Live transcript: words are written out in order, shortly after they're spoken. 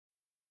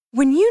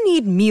When you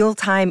need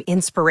mealtime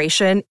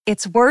inspiration,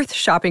 it's worth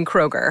shopping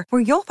Kroger,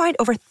 where you'll find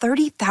over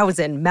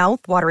 30,000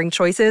 mouth-watering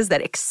choices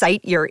that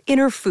excite your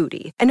inner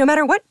foodie. And no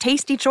matter what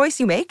tasty choice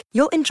you make,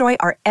 you'll enjoy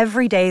our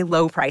everyday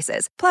low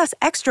prices, plus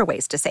extra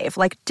ways to save,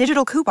 like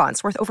digital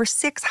coupons worth over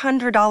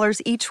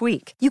 $600 each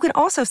week. You can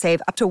also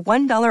save up to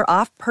 $1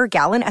 off per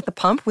gallon at the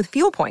pump with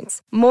fuel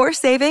points. More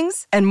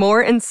savings and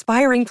more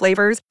inspiring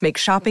flavors make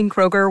shopping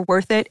Kroger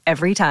worth it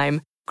every time.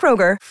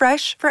 Kroger,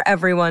 fresh for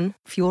everyone.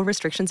 Fuel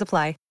restrictions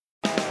apply.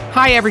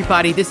 Hi,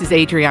 everybody. This is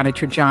Adriana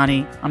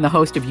Trajani. I'm the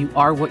host of You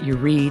Are What You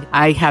Read.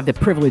 I have the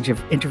privilege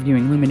of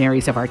interviewing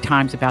luminaries of our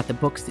times about the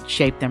books that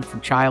shaped them from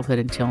childhood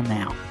until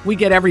now. We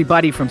get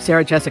everybody from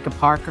Sarah Jessica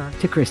Parker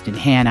to Kristen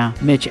Hanna,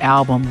 Mitch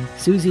Albom,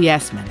 Susie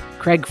Essman,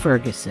 Craig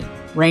Ferguson,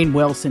 Rainn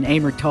Wilson,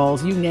 Amor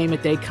Tolls, you name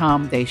it, they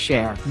come, they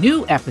share.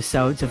 New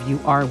episodes of You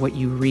Are What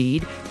You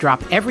Read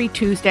drop every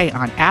Tuesday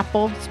on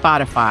Apple,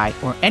 Spotify,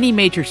 or any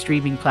major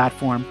streaming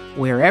platform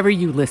wherever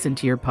you listen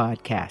to your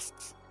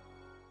podcasts.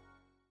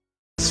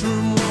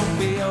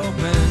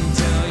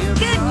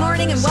 Good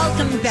morning and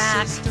welcome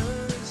back.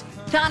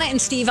 Donna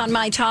and Steve on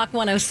My Talk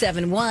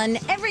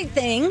 107.1.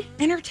 Everything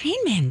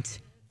entertainment.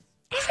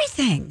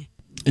 Everything.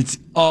 It's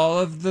all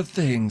of the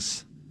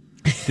things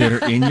that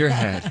are in your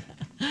head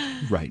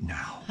right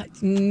now.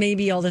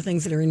 Maybe all the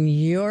things that are in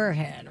your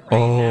head right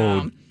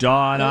now. Oh,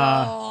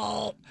 Donna.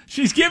 Oh.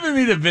 She's giving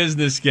me the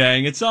business,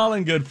 gang. It's all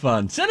in good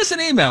fun. Send us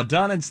an email,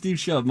 Donna and Steve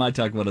Show at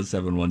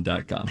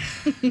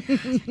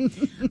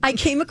mytalk1071.com. I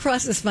came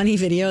across this funny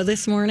video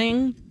this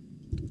morning.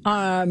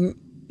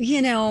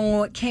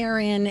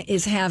 Karen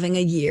is having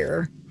a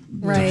year,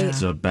 right?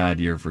 It's a bad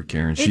year for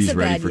Karen. She's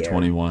ready for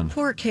 21.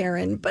 Poor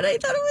Karen, but I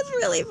thought it was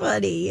really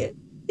funny.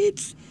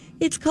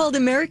 It's called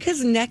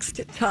America's Next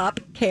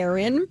Top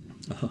Karen,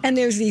 and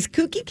there's these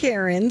kooky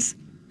Karens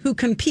who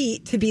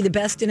compete to be the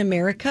best in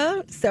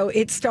America. So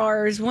it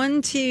stars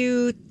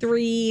 3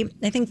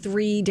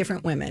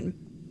 different women.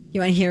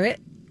 You want to hear it?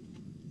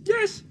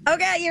 Yes.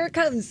 Okay, here it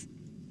comes.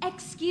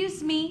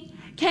 Excuse me,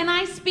 can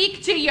I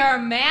speak to your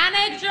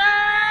manager?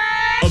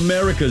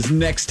 America's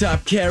Next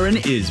Top Karen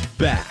is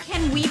back.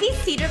 Can we be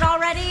seated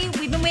already?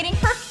 We've been waiting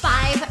for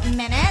 5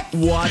 minutes.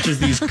 Watch as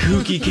these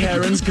kooky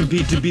Karens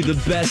compete to be the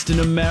best in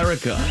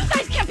America. You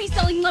guys can't be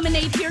selling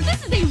lemonade here.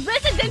 This is a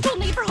residential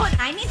neighborhood.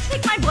 I need to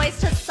take my boys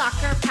to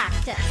soccer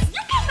practice.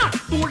 You cannot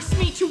force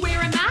me to wear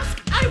a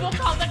mask. I will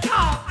call the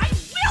cops. I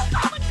will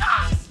call the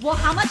cops. Well,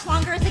 how much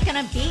longer is it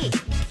going to be?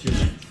 2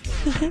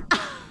 minutes.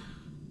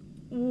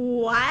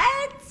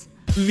 What?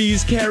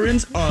 These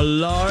Karens are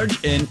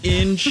large and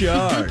in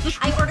charge.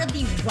 I ordered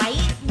the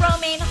white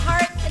romaine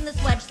hearts in this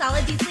wedge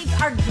salad. These leaves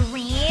are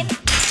green.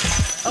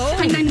 Oh.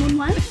 Hi, 911.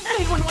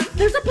 911.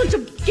 There's a bunch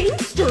of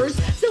gangsters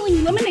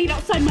selling lemonade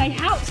outside my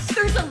house.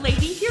 There's a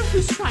lady here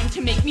who's trying to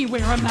make me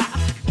wear a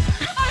mask.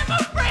 I'm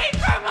afraid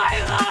for my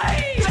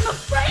life. I'm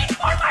afraid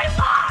for my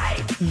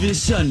life. This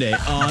Sunday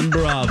on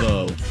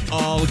Bravo.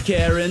 All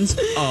Karens,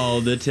 all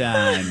the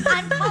time.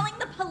 I'm calling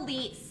the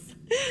police.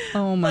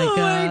 Oh my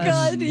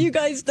God. You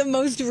guys, the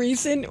most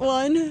recent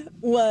one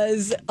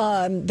was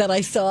that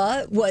I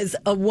saw was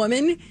a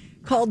woman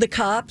called the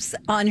cops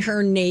on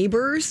her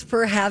neighbors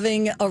for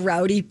having a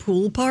rowdy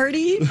pool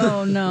party.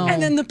 Oh, no.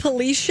 And then the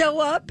police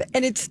show up,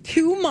 and it's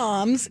 2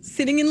 moms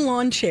sitting in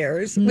lawn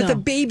chairs with a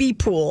baby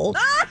pool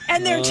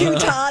and their 2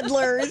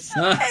 toddlers.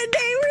 And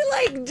they were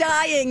like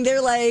dying.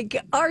 They're like,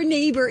 our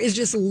neighbor is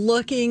just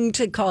looking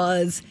to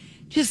cause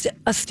just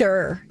a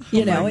stir,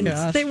 and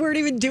they weren't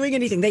even doing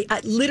anything. They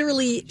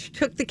literally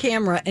took the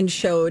camera and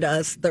showed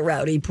us the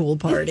rowdy pool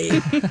party,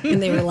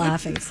 and they were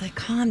laughing. It's like,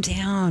 calm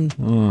down.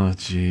 Oh,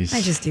 jeez. I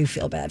just do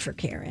feel bad for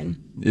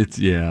Karen.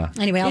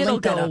 Anyway, I'll It'll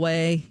link that go up.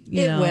 away.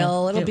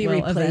 It'll be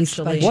replaced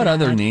eventually. by what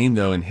Chad. other name,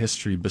 though, in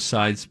history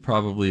besides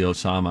probably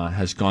Osama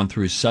has gone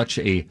through such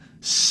a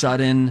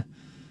sudden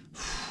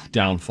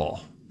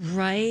downfall?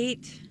 Right?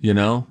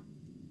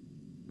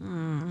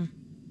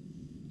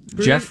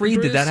 Jeffrey,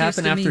 Bruce did that used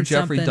happen to after mean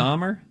Jeffrey something.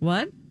 Dahmer?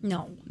 What?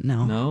 No.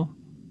 No.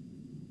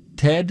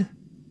 Ted?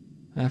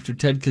 After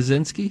Ted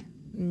Kaczynski?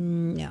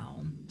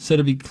 No. So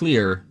to be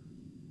clear,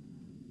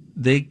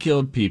 they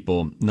killed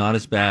people not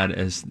as bad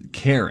as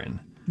Karen.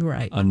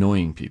 Right.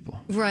 Annoying people.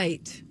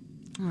 Right.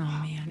 Oh,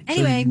 man. It's a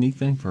Anyway, unique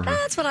thing for her.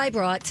 that's what I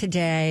brought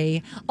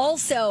today.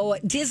 Also,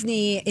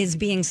 Disney is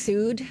being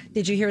sued.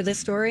 Did you hear this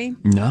story?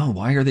 No,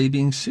 why are they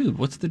being sued?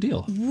 What's the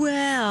deal?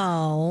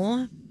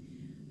 Well,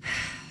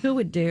 Who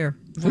would dare?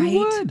 right? Who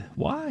would?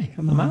 Why?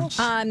 The mouse?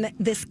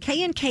 This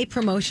K&K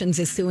Promotions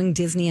is suing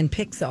Disney and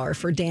Pixar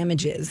for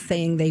damages,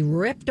 saying they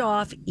ripped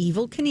off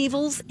Evel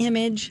Knievel's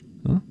image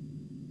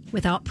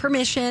without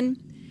permission.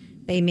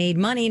 They made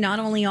money not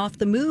only off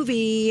the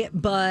movie,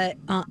 but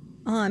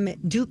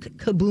Duke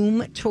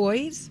Kaboom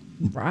toys.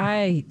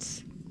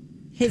 Right.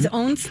 His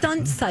own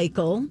stunt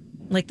cycle,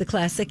 like the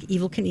classic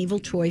Evel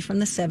Knievel toy from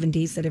the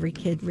 70s that every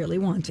kid really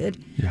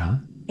wanted. Yeah.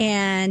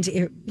 And,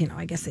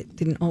 I guess it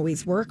didn't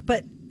always work,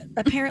 but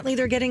apparently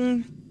they're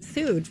getting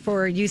sued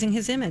for using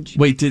his image.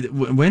 Wait,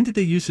 when did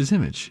they use his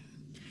image?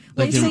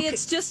 They Like say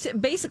it's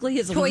just basically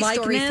his Toy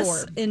Story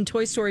likeness 4. in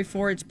Toy Story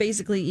 4. It's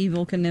basically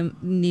Evel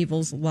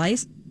Knievel's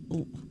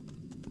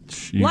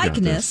You got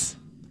likeness.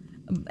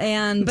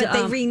 And But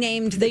they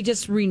renamed They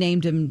just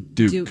renamed him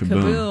Duke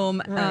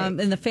Kaboom. Right.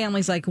 And the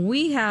family's like,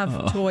 we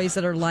have toys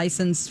that are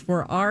licensed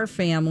for our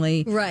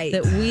family, Right.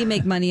 that we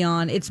make money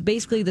on. It's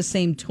basically the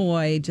same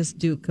toy, just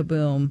Duke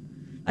Kaboom.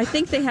 I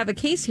think they have a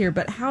case here,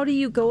 but how do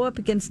you go up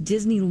against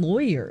Disney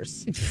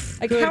lawyers?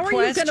 Like, Good how are you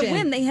going to question.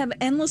 win? They have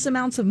endless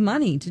amounts of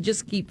money to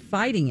just keep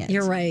fighting it.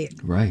 You're right.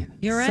 Right.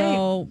 You're right.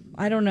 So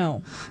I don't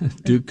know.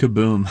 Duke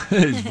Kaboom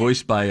is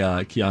voiced by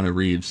Keanu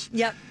Reeves.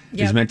 Yep.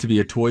 He's meant to be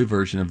a toy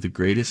version of the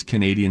greatest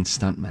Canadian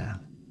stuntman.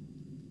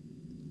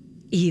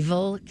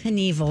 Evel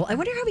Knievel. I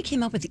wonder how we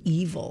came up with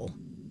evil.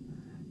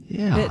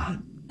 Yeah.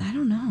 I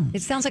don't know.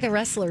 It sounds like a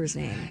wrestler's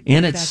name.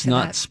 And Back it's to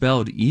not that.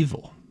 spelled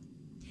evil.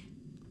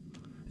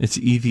 It's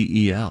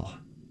EVEL.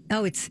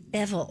 Oh, it's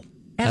Evel.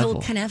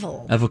 Evel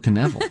Knievel. Evel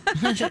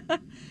Knievel.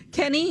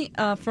 Kenny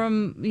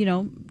from,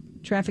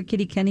 Traffic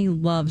Kitty Kenny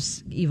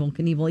loves Evel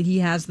Knievel. He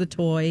has the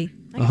toy.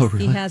 Oh,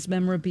 really? He has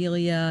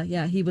memorabilia.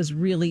 Yeah, he was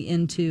really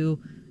into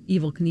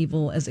Evel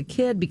Knievel as a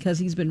kid because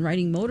he's been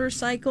riding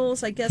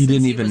motorcycles, I guess. He since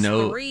didn't even was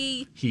know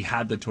 3. he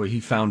had the toy. He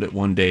found it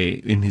one day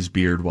in his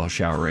beard while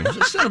showering.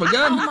 Son of a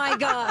gun. Oh, my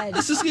God.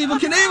 This is Evel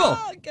Knievel.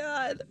 Oh,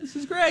 God. This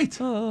is great.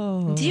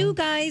 Do you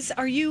guys,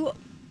 are you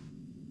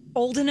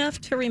old enough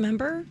to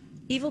remember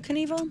Evel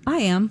Knievel? I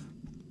am.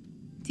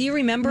 Do you I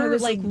remember,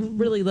 was like,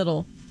 really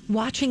little.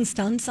 watching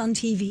stunts on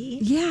TV?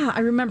 Yeah, I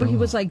remember he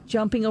was like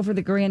jumping over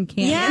the Grand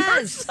Canyon or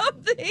Yes.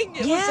 something.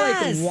 It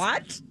Yes. was like,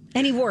 what?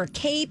 And he wore a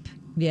cape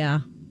Yeah.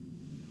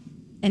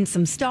 and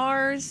some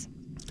stars.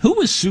 Who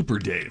was Super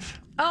Dave?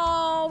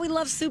 Oh, we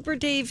love Super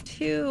Dave,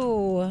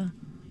 too.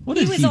 What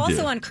He did was he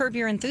also do? on Curb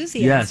Your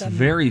Enthusiasm. Yes,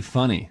 very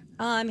funny.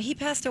 He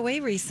passed away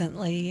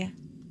recently.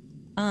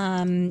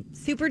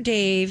 Super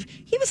Dave,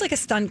 he was like a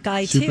stunt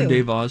guy, too. Super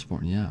Dave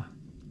Osborne, yeah.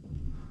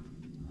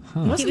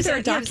 Wasn't was there a-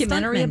 a he was a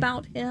documentary stuntman.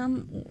 about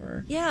him?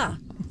 Or Yeah.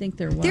 I think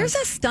there was. There's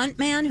a stunt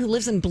man who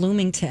lives in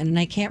Bloomington, and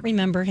I can't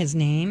remember his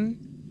name,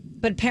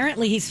 but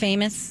apparently he's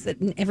famous.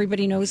 And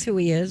everybody knows who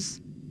he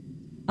is.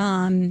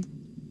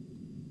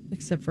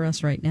 Except for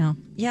us right now.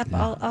 Yep,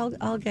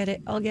 I'll get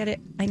it. I'll get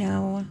it. I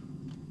know.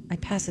 I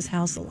pass his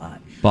house a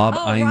lot. Bob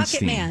Rocket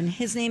Einstein. Man.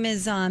 His name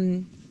is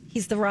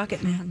he's the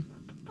Rocket Man.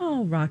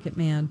 Oh, Rocket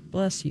Man.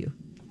 Bless you.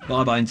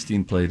 Bob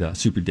Einstein played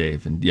Super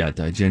Dave, and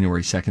died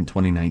January 2nd,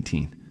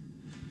 2019.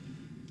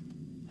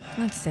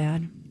 That's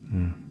sad.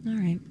 All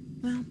right.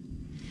 Well,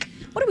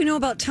 what do we know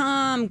about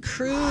Tom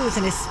Cruise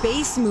and his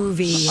space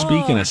movie?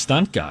 Speaking of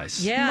stunt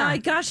guys. Yeah. My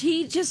gosh,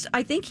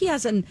 I think he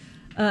has an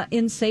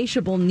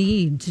insatiable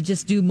need to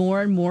just do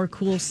more and more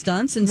cool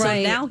stunts. And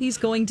Right. so now he's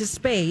going to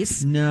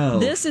space. No.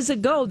 This is a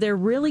go. There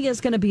really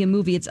is going to be a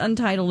movie. It's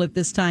untitled at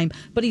this time,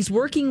 but he's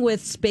working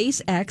with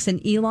SpaceX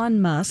and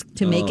Elon Musk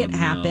to make it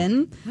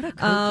happen. What a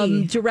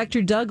kooky.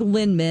 Director Doug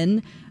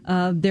Liman.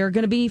 They're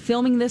going to be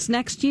filming this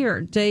next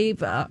year.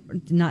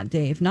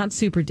 Not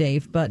Super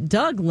Dave, but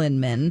Doug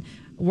Liman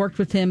worked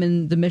with him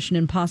in the Mission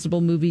Impossible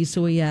movies,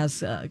 so he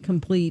has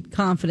complete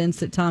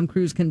confidence that Tom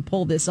Cruise can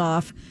pull this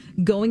off.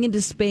 Going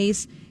into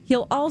space,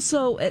 he'll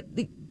also...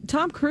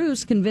 Tom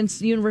Cruise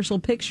convinced Universal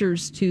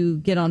Pictures to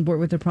get on board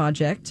with the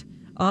project.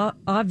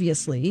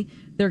 Obviously,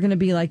 they're going to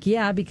be like,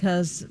 yeah,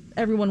 because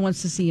everyone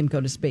wants to see him go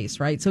to space,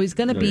 right? So he's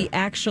going to be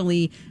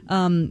actually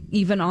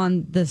even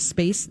on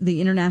the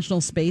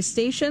International Space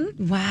Station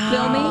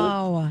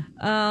Wow.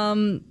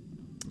 filming.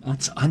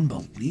 That's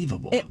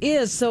unbelievable. It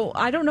is. So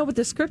I don't know what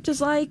the script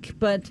is like,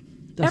 but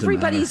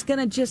everybody's going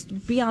to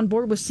just be on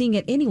board with seeing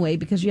it anyway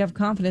because you have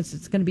confidence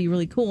it's going to be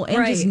really cool.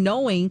 And just Right.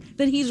 knowing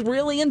that he's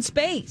really in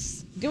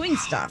space doing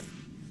stuff.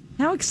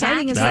 How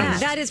exciting is that?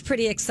 That is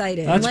pretty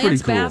exciting. That's pretty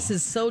Lance cool. Bass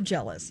is so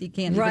jealous. He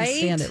can't Right?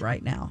 even stand it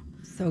right now.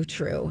 So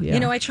true. Yeah. You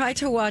know, I tried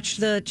to watch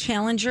The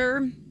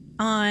Challenger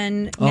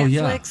on Oh,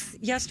 yeah. Netflix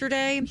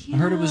yesterday. I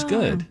heard it was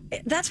good.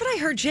 That's what I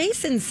heard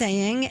Jason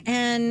saying,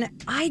 and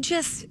I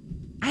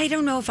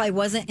don't know if I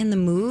wasn't in the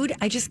mood.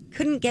 I just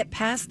couldn't get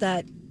past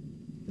the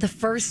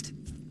first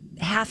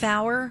half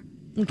hour.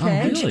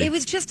 Okay. Oh, really? It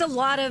was just a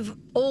lot of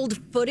old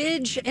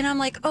footage, and I'm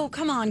like, oh,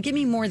 come on, give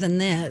me more than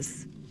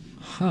this.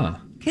 Huh.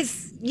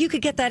 Because you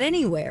could get that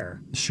anywhere.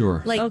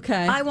 Sure. Like,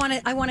 Okay. I want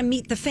to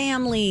meet the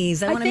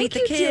families. I want to meet the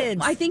you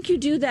kids. I think you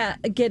do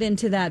that. Get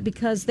into that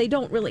because they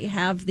don't really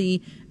have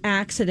the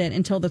accident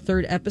until the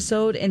 3rd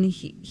episode, and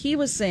he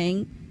was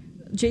saying,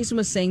 Jason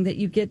was saying that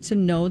you get to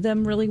know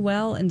them really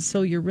well, and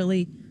so you're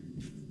really,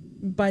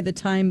 by the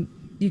time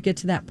you get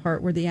to that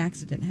part where the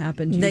accident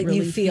happened, you That you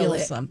really feel it.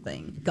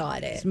 something.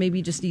 Got it. So maybe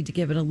you just need to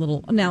give it a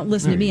little. Now,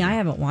 listen to me. I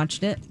haven't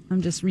watched it.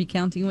 I'm just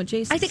recounting what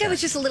Jason. I think I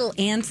was just a little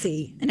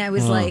antsy, and I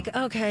was like,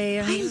 okay,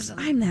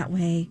 I'm that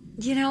way.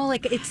 you know,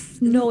 like it's.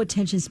 No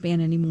attention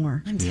span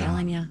anymore. I'm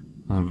telling you,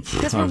 I'm-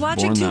 because I we're was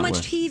watching born too that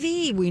much way.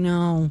 TV. We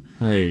know.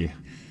 Hey.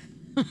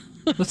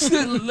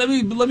 Let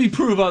me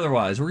prove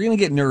otherwise. We're going to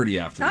get nerdy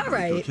after. All the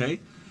right. break, okay.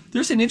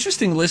 There's an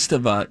interesting list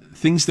of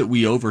things that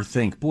we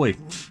overthink. Boy,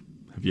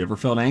 have you ever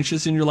felt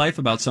anxious in your life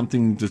about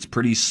something that's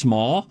pretty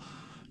small?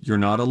 you're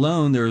not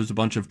alone. There's a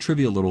bunch of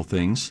trivial little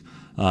things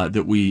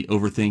that we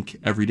overthink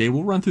every day.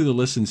 We'll run through the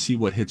list and see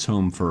what hits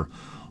home for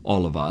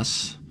all of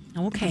us.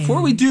 Okay.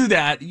 Before we do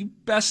that, you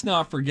best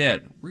not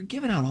forget, we're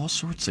giving out all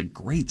sorts of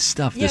great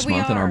stuff this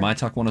month in our My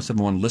Talk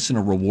 1071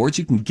 listener rewards.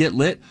 You can get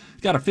lit.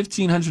 Got a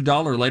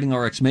 $1,500 Lighting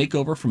RX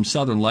makeover from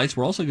Southern Lights.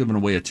 We're also giving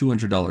away a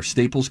 $200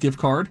 Staples gift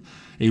card,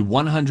 a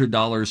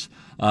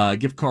 $100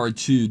 gift card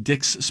to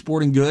Dick's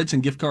Sporting Goods,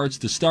 and gift cards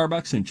to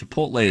Starbucks and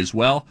Chipotle as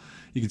well.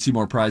 You can see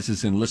more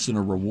prizes and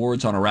listener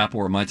rewards on our app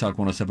or at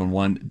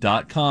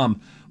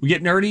mytalk1071.com. We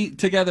get nerdy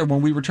together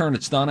when we return.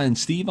 It's Donna and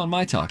Steve on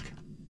My Talk.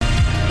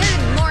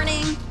 Good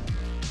morning.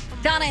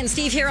 Donna and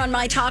Steve here on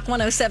My Talk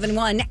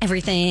 1071,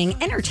 Everything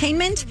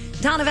Entertainment.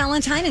 Donna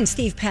Valentine and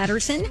Steve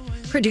Patterson.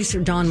 Producer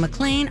Don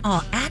McLean,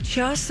 all at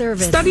your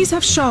service. Studies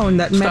have shown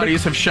that the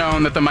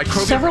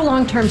microbial... Several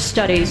long-term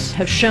studies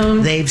have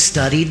shown... They've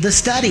studied the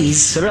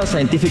studies. Several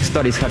scientific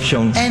studies have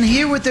shown... And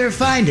here with their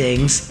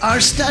findings are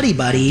study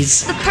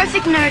buddies. The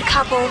perfect nerd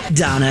couple.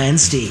 Donna and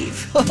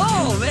Steve.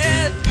 Oh,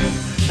 man.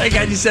 That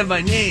guy just said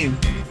my name.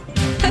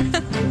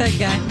 That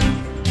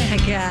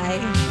guy.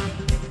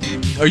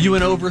 Are you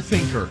an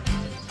overthinker?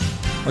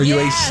 Are you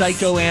a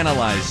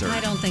psychoanalyzer? I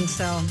don't think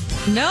so.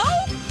 No?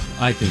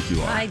 I think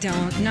you are. I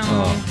don't. No.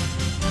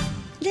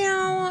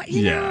 No.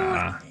 You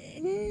know,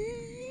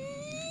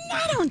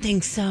 I don't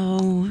think so.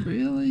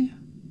 Really?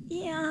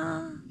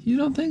 Yeah. You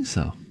don't think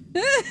so?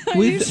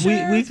 You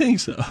sure? We think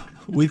so.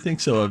 We think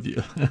so of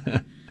you.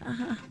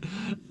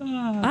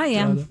 I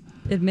am,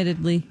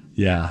 admittedly.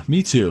 Yeah,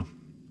 me too.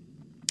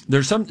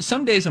 There's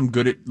some days I'm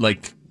good at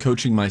like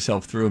coaching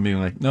myself through and being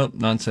like, nope,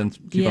 nonsense,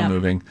 keep on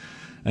moving.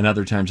 And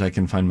other times I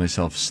can find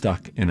myself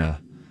stuck in a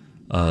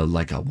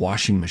like a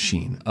washing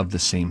machine of the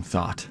same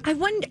thought. I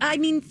wonder. I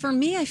mean, for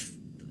me, I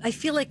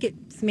feel like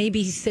it's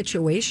maybe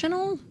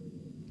situational.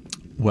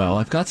 Well,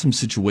 I've got some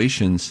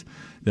situations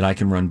that I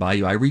can run by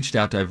you. I reached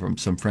out to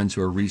some friends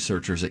who are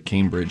researchers at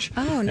Cambridge,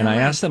 and I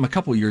asked them a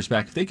couple years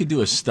back if they could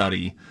do a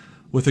study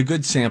with a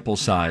good sample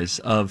size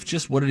of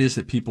just what it is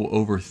that people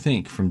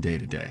overthink from day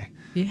to day.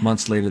 Yeah.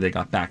 Months later, they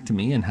got back to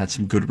me and had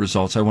some good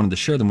results. I wanted to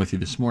share them with you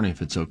this morning,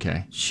 if it's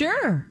okay.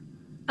 Sure.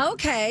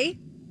 Okay.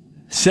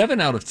 7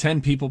 out of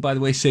 10 people, by the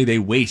way, say they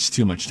waste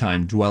too much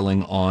time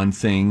dwelling on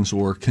things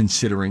or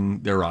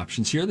considering their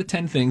options. Here are the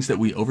 10 things that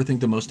we overthink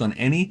the most on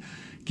any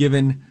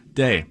given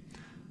day.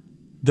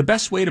 The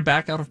best way to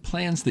back out of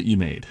plans that you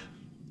made.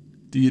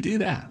 Do you do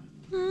that?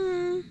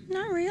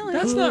 Not really.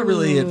 That's not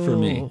really it for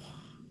me.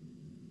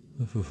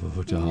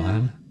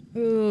 Dawn.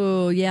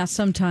 Ooh, yeah,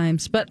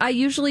 sometimes. But I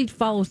usually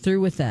follow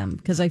through with them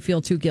because I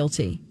feel too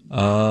guilty.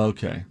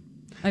 Okay.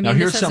 I mean,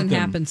 this hasn't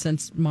happened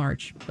since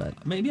March,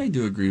 but... Maybe I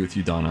do agree with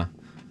you, Donna.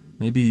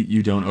 Maybe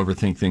you don't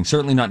overthink things.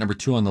 Certainly not number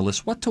 2 on the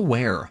list. What to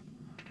wear?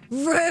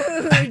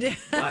 Rude.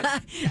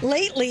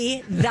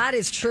 Lately, that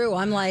is true.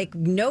 I'm like,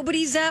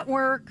 nobody's at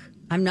work.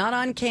 I'm not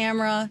on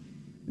camera.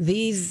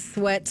 These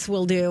sweats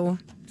will do.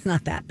 It's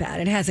not that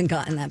bad. It hasn't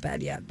gotten that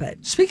bad yet.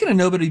 But speaking of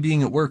nobody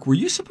being at work, were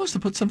you supposed to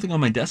put something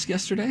on my desk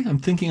yesterday? I'm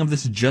thinking of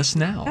this just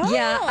now. Oh.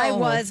 Yeah, I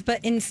was.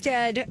 But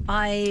instead,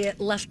 I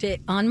left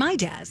it on my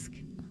desk.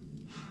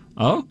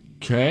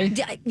 Okay.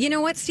 You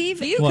know what,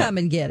 Steve? You come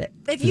and get it.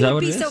 If you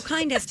would be so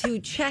kind as to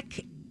check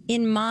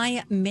in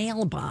my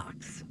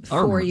mailbox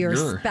for your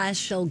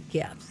special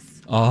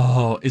gifts.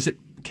 Oh, is it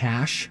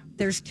cash?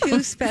 There's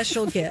 2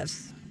 special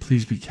gifts.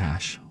 Please be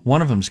cash.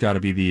 One of them's got to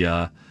be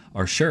the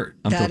our shirt.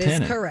 That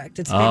is correct.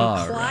 It's been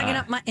clogging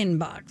up my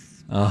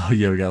inbox. Oh,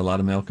 yeah, we got a lot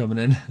of mail coming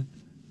in.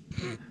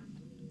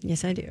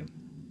 Yes, I do.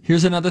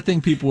 Here's another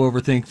thing people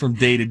overthink from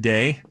day to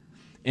day.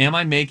 Am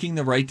I making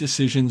the right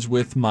decisions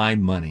with my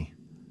money?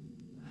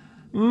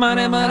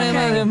 Money.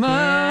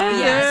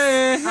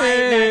 Yes,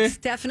 that's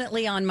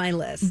definitely on my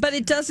list. But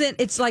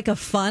it's like a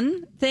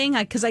fun thing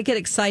because I get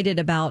excited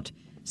about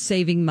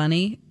saving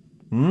money.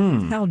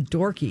 How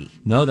dorky.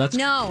 No,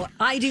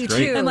 I do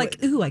too. I'm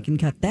like, ooh, I can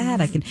cut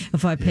that. I can,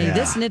 if I pay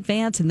this in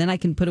advance, and then I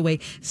can put away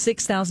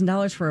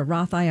 $6,000 for a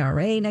Roth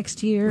IRA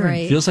next year.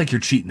 Right. It feels like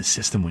you're cheating the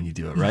system when you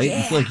do it, right? Yeah.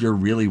 You feel like you're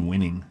really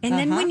winning. And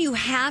then when you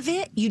have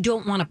it, you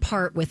don't want to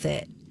part with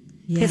it.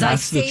 Because I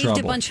saved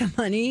a bunch of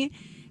money.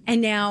 And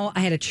now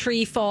I had a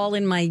tree fall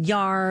in my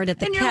yard at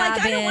the cabin. And you're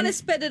like, I don't want to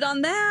spend it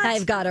on that.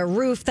 I've got a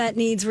roof that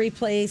needs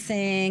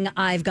replacing.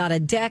 I've got a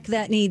deck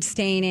that needs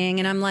staining.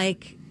 And I'm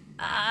like,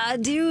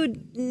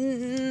 dude,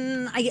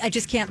 I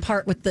just can't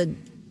part with the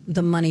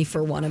money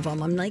for one of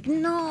them. I'm like,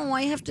 no,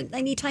 I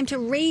need time to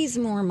raise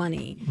more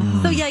money.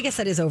 So yeah, I guess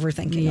that is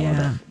overthinking a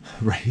little bit.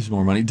 Raise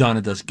more money.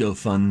 Donna does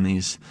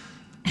GoFundMe's.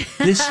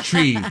 This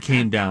tree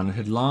came down. It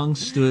had long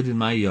stood in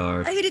my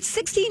yard. I mean, it's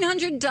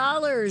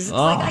 $1,600. It's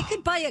like I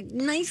could buy a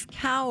nice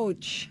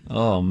couch.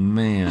 Oh,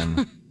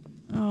 man.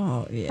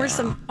 Oh, yeah. Or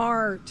some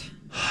art.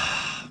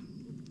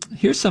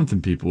 Here's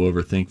something people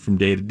overthink from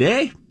day to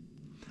day.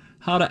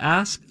 How to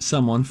ask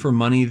someone for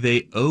money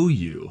they owe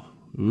you.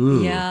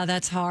 Ooh. Yeah,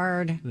 that's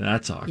hard.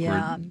 That's awkward.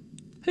 Yeah.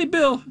 Hey,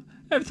 Bill,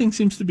 everything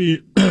seems to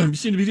be you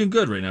seem to be doing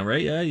good right now,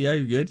 right? Yeah,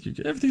 you're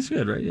good. Everything's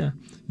good, right? Yeah.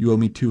 You owe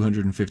me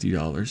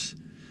 $250.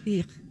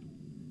 Yeah.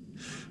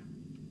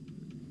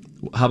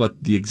 How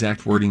about the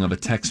exact wording of a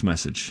text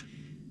message?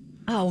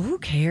 Oh, who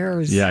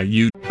cares? Yeah,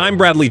 you. I'm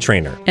Bradley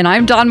Trainer. And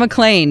I'm Don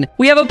McClain.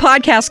 We have a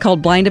podcast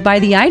called Blinded by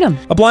the Item.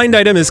 A blind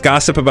item is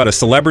gossip about a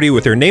celebrity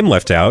with their name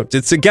left out.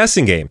 It's a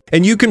guessing game,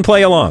 and you can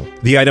play along.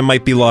 The item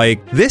might be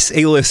like, this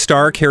A-list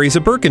star carries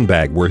a Birkin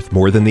bag worth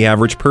more than the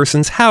average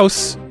person's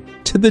house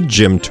to the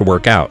gym to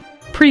work out.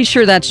 Pretty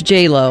sure that's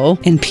J-Lo.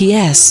 And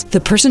P.S.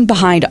 the person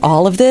behind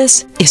all of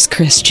this is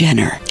Kris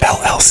Jenner,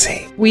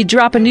 LLC. We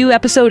drop a new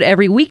episode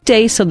every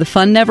weekday so the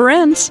fun never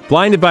ends.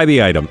 Blinded by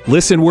the Item.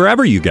 Listen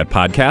wherever you get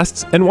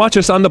podcasts and watch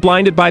us on the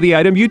Blinded by the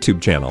Item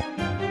YouTube channel.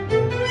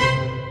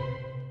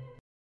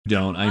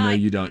 I know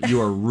you don't.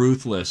 You are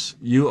ruthless.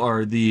 You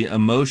are the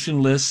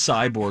emotionless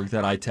cyborg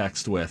that I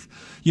text with.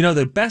 You know,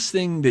 the best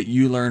thing that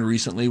you learned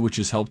recently, which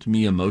has helped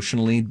me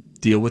emotionally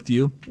deal with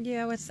you,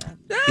 Yeah, what's that?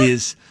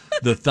 is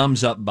the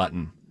thumbs up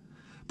button.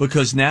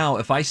 Because now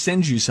if I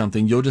send you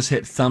something, you'll just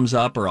hit thumbs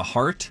up or a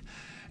heart.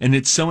 And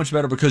it's so much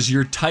better because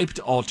your typed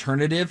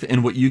alternative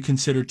and what you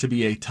consider to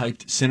be a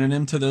typed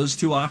synonym to those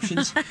two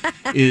options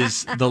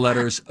is the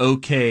letters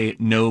OK,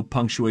 no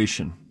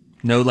punctuation.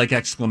 No, like,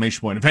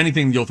 exclamation point. If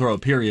anything, you'll throw a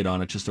period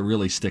on it just to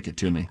really stick it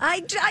to me. I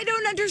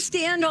don't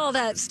understand all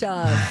that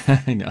stuff.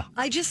 I know.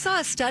 I just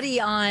saw a study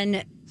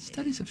on...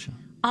 Studies have shown.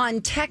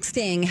 On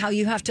texting, how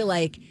you have to,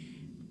 like,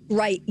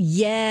 write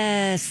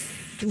yes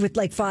with,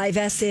 like, 5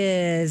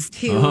 S's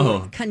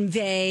to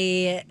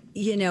convey,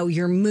 you know,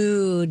 your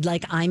mood.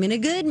 Like, I'm in a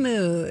good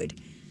mood.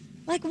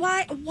 Like,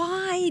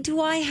 why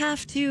do I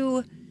have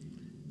to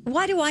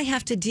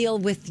deal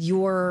with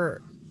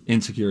your...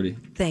 Insecurity.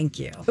 Thank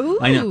you. Ooh,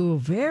 I know.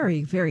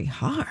 Very, very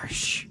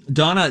harsh.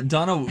 Donna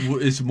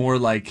is more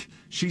like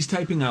she's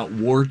typing out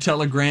war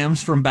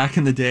telegrams from back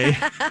in the day.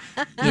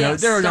 You know,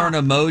 there aren't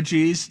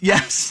emojis.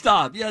 Yes,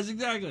 stop. Yes,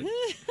 exactly.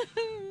 This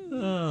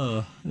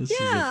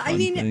is a fun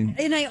thing.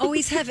 And I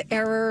always have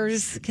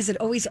errors because it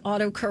always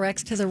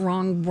autocorrects to the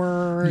wrong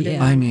word.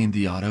 Yeah. I mean,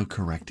 the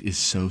autocorrect is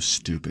so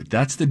stupid.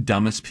 That's the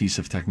dumbest piece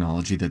of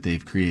technology that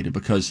they've created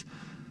because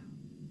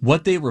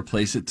what they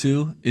replace it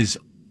to is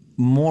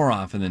more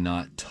often than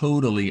not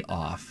totally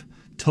off,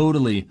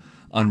 totally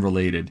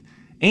unrelated.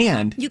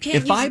 And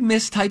if I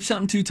mistype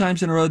something 2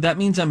 times in a row, that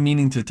means I'm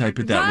meaning to type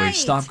it that way.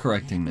 Stop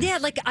correcting me. Yeah,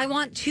 like I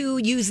want to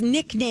use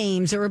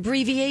nicknames or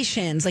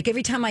abbreviations. Like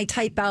every time I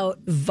type out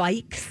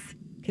Vikes,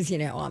 because, you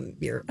know, I'm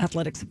your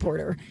athletic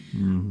supporter,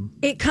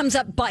 it comes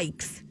up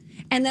Bikes.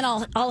 And then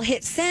I'll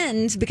hit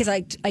send because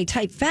I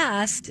type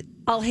fast.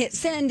 I'll hit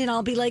send and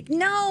I'll be like,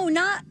 no,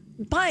 not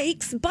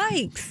Bikes.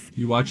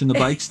 You watching the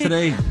Bikes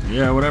today?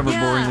 Yeah, whatever,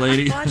 boring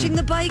lady. I'm watching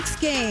the Bikes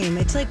game.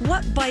 It's like,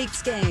 what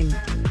Bikes game?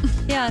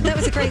 Yeah, that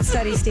was a great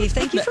study, Steve.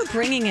 Thank you for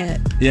bringing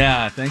it.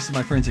 Yeah, thanks to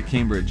my friends at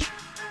Cambridge.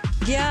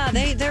 Yeah,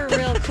 they're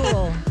real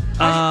cool.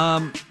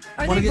 Are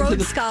they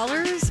Rhodes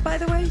Scholars, by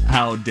the way?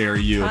 How dare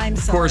you? I'm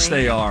sorry. Of course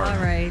they are.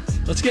 All right.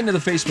 Let's get into the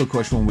Facebook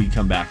question when we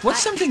come back. What's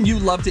something you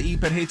love to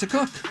eat but hate to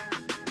cook?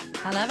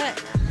 I love it.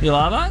 You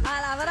love it?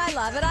 I love it. I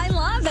love it. I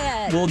love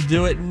it. We'll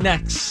do it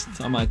next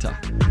on My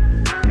Talk.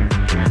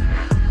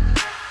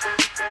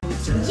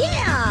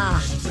 Yeah.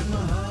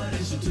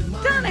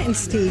 Donna and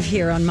Steve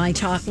here on My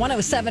Talk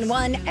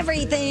 107.1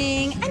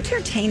 Everything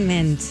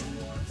Entertainment.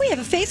 We have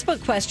a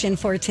Facebook question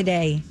for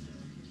today.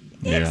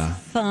 It's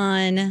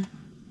fun.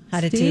 How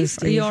to do,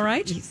 Steve? Are you all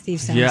right?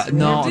 Steve sounds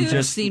I'm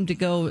just seem to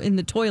go in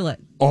the toilet.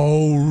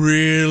 Oh,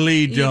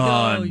 really,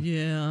 Dawn? Oh,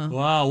 yeah.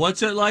 Wow,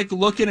 what's it like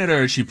looking at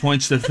her? She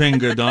points the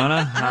finger,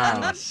 Donna.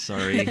 Oh,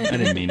 sorry. I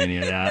didn't mean any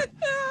of that.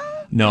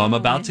 No, I'm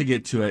about to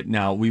get to it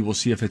now. We will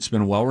see if it's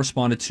been well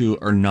responded to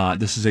or not.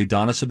 This is a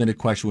Donna submitted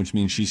question, which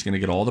means she's going to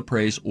get all the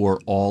praise or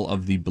all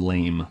of the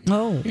blame.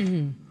 Oh.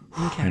 Okay.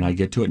 And I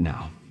get to it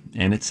now.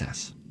 And it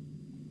says,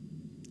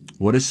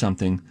 what is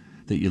something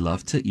that you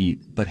love to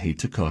eat but hate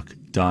to cook?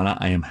 Donna,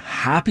 I am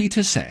happy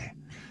to say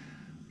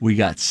we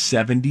got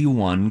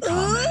 71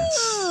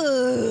 comments.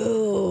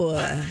 Ooh.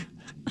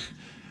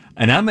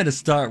 And I'm going to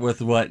start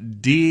with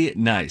what D.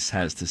 Nice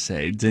has to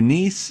say.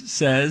 Denise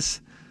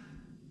says,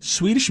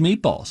 Swedish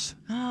meatballs.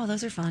 Oh,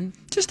 those are fun.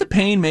 Just a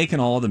pain making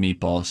all the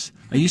meatballs.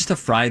 I used to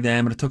fry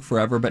them and it took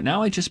forever, but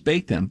now I just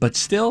bake them. But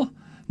still,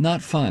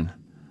 not fun.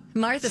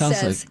 Martha Sounds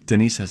says. like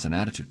Denise has an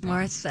attitude problem.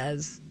 Martha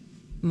says.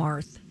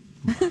 Marth.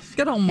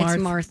 Good old Marth.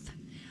 It's Marth.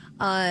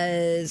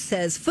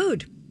 Says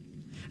food.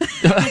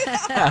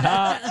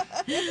 That's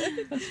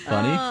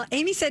funny.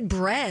 Amy said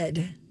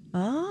bread.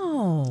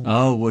 Oh.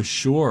 Oh, well,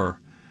 sure.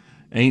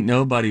 Ain't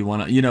nobody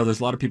want to,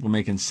 there's a lot of people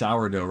making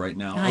sourdough right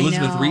now. I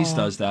Elizabeth know. Reese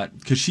does that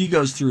because she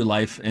goes through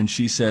life and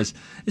she says,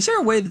 is there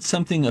a way that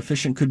something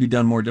efficient could be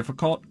done more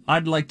difficult?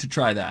 I'd like to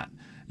try that.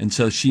 And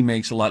so she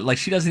makes a lot, like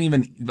she doesn't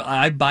even,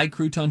 I buy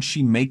croutons,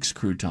 she makes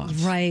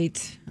croutons.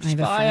 Right. I have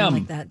a buy friend 'em.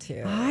 like that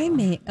too.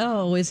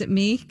 Is it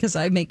me? Because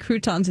I make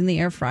croutons in the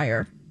air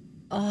fryer.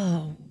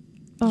 Oh,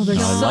 they're I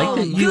so like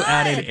that you good.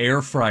 added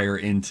air fryer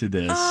into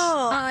this.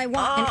 Oh, I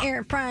want an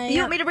air fryer. You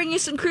want me to bring you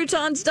some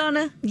croutons,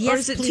 Donna? Yes, or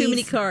is it please. too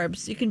many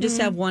carbs? You can just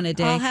have one a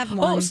day. I'll have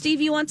one. Oh, Steve,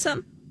 you want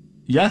some?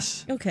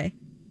 Yes. Okay.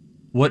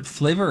 What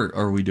flavor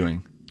are we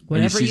doing?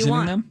 Whatever are you you seasoning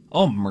want. them?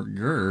 Oh,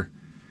 Merger.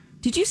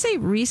 Did you say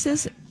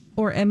Reese's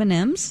or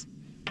M&M's?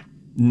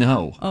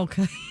 No.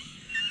 Okay.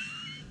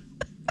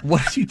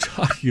 What are you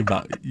talking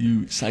about,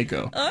 you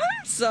psycho?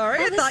 I'm sorry.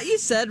 I thought you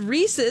said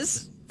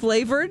Reese's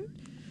flavored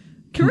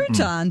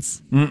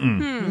croutons.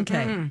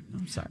 Okay.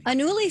 I'm sorry.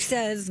 Anuli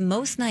says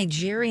most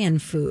Nigerian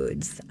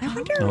foods. I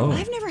wonder,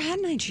 I've never had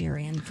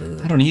Nigerian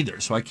food. I don't either,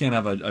 so I can't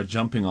have a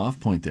jumping off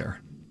point there.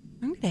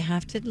 I'm going to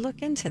have to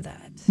look into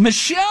that.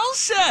 Michelle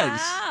says,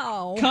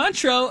 Wow.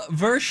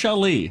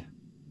 controversially,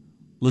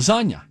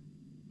 lasagna.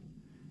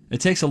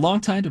 It takes a long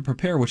time to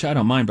prepare, which I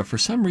don't mind, but for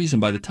some reason,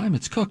 by the time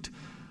it's cooked,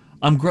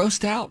 I'm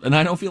grossed out and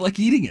I don't feel like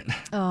eating it.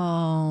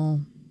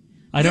 Oh.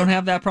 I don't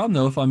have that problem,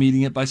 though, if I'm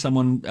eating it by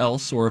someone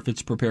else or if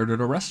it's prepared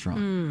at a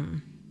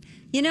restaurant.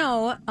 You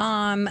know,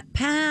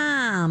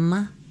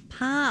 Pam.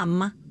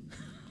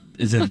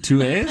 Is it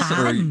 2 A's?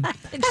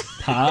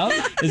 Pam?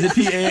 Is it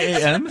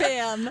P-A-A-M?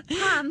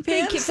 Pam.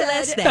 Thank you for Pam.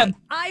 listening.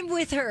 I'm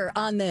with her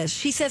on this.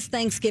 She says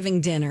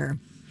Thanksgiving dinner.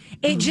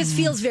 It just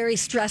feels very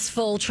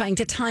stressful trying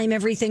to time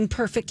everything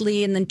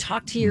perfectly and then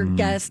talk to your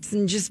guests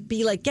and just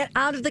be like, get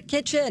out of the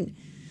kitchen.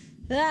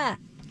 Ah.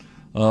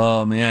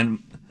 Oh,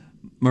 man.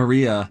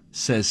 Maria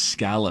says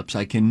scallops.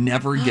 I can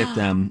never get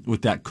them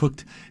with that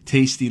cooked,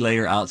 tasty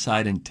layer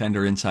outside and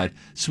tender inside.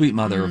 Sweet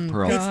mother of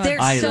pearl.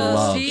 They're I so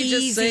love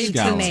easy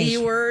to make.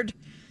 T-word.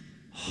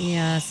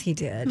 Yes, he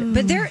did.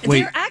 But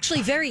they're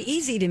actually very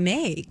easy to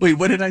make. Wait,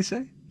 what did I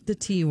say? The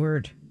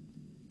T-word.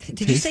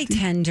 Did you say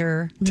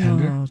tender?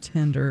 Tender? Oh,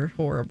 tender.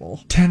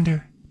 Horrible.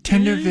 Tender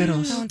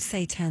vittles. Don't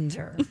say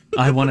tender.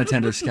 I want a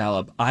tender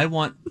scallop. I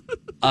want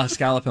a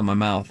scallop in my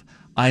mouth.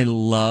 I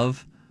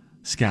love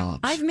scallops.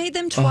 I've made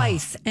them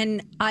twice,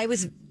 and I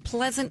was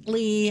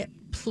pleasantly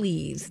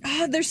pleased.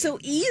 Oh, they're so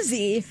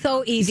easy.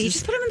 So easy.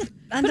 Just put them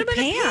in the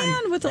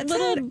pan. With a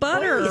little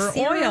butter or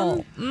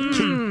oil.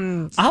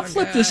 I'll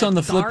flip this on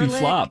the flippy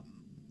flop.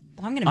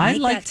 Well, I'm going to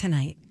make that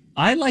tonight.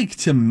 I like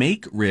to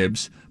make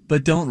ribs,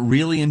 but don't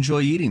really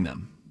enjoy eating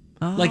them.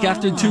 Like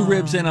after 2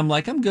 ribs in, I'm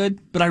like, I'm good,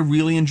 but I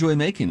really enjoy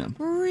making them.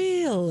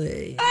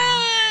 Really?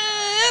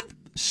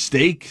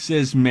 Steak,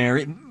 says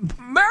Mary.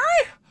 Mary?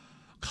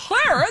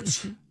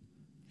 Clarence?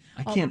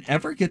 I can't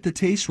ever get the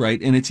taste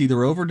right, and it's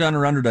either overdone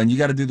or underdone. You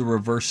got to do the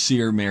reverse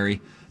sear,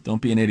 Mary.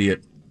 Don't be an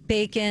idiot.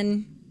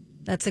 Bacon.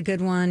 That's a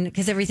good one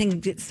because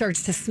everything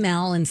starts to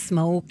smell and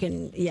smoke,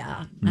 and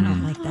I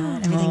don't like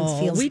that. Everything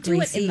feels we do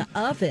greasy. it in the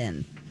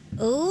oven.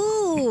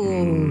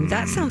 Ooh,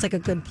 that sounds like a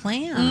good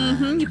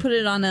plan. You put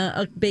it on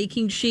a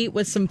baking sheet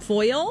with some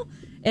foil,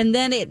 and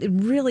then it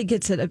really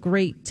gets it a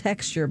great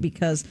texture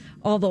because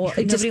although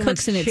it just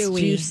cooks in its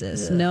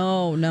juices.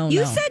 No.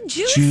 You said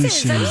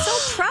juices. I'm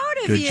so proud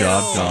of you. Good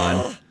job,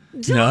 Dawn.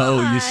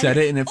 No, you said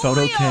it and it felt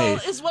okay.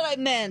 Is what I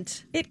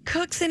meant. It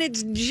cooks in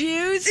its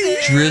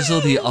juices.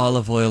 Drizzle the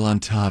olive oil on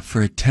top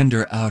for a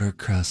tender outer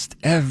crust.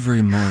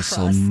 Every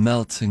morsel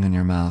melting in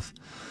your mouth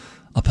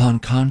upon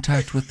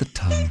contact with the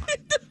tongue.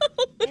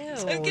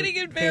 I'm getting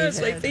embarrassed.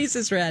 David. My face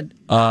is red.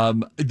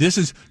 This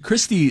is,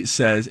 Christy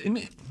says,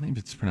 maybe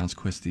it's pronounced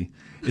Quisty.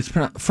 It's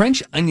pronounced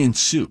French onion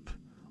soup.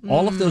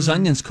 All of those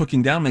onions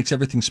cooking down makes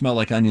everything smell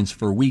like onions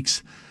for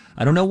weeks.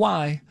 I don't know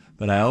why,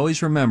 but I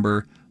always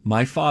remember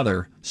my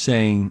father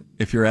saying,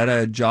 if you're at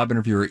a job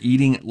interview or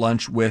eating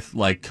lunch with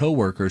like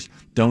coworkers,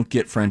 don't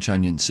get French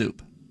onion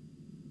soup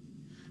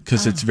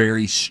because it's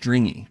very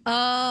stringy.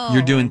 Oh,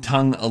 you're doing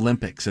tongue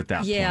Olympics at that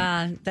point.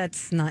 Yeah,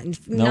 that's not a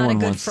one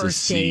good wants to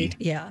first see date.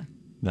 Yeah,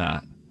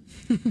 that.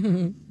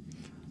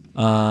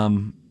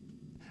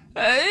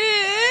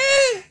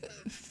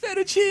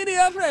 Fettuccine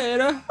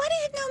Alfredo.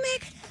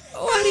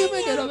 Why do you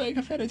make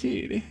a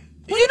fettuccine?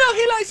 You know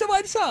he likes the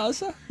white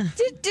sauce.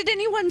 Did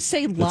anyone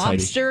say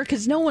lobster?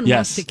 Because no one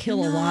wants to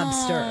kill a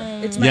lobster.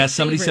 It's my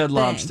somebody said thing.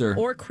 lobster.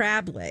 Or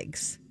crab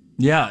legs.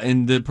 Yeah,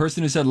 and the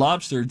person who said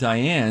lobster,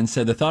 Diane,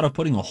 said the thought of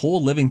putting a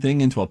whole living thing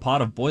into a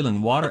pot of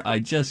boiling water, I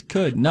just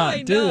could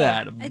not do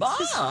that. It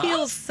just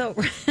feels so...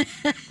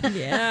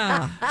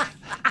 Yeah.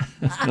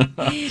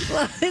 What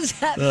is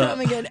that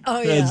from again?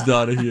 Oh, yeah. That's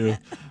Donahue.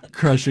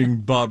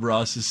 Crushing Bob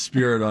Ross's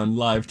spirit on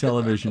live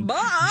television.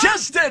 Bob!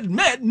 Just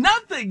admit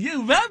nothing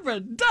you've ever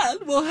done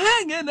will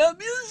hang in a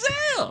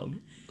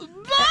museum.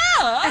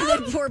 Bob! And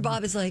then poor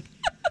Bob is like,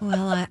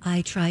 well,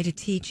 I try to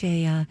teach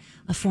a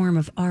form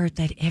of art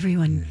that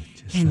everyone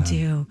can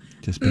do.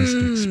 Just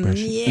basic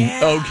expression.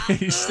 Yeah.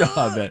 Okay,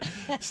 stop it.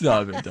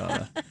 Stop it,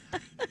 Donna.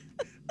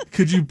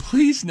 Could you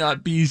please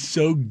not be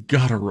so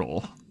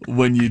guttural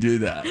when you do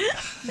that?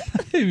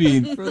 I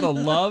mean, for the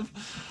love...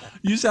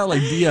 You sound like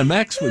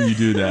DMX when you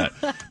do that.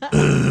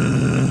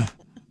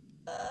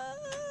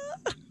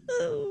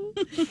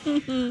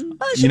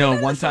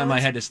 One time I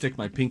had to stick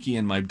my pinky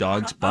in my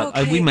dog's butt.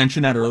 Okay. We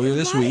mentioned that earlier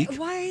this week.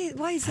 Why is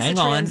this Hang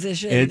a on.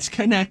 transition? It's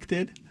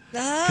connected.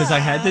 Because I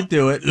had to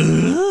do it.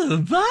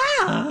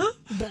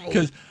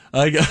 Because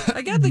I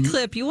got the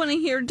clip. You want to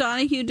hear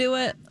Donahue do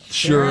it?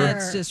 Sure.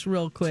 Let's just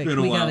real quick.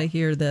 We got to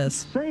hear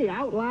this. Say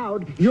out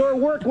loud, your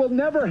work will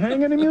never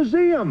hang in a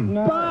museum.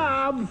 No.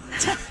 Bob!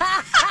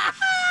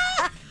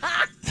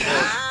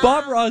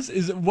 Bob Ross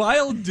is,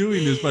 while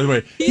doing this, by the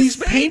way, he's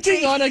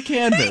painting on a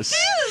canvas. He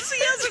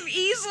has him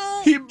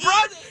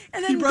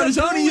He brought his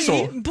own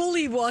easel.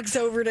 Bully walks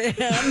over to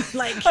him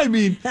like. I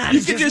mean,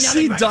 you can just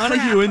see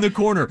Donahue in the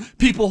corner.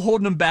 People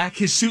holding him back.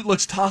 His suit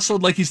looks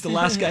tousled like he's the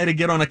last guy to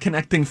get on a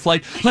connecting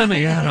flight. Let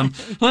me at him.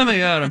 Let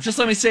me at him. Just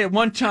let me say it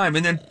one time.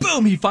 And then,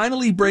 boom, he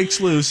finally breaks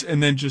loose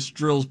and then just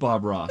drills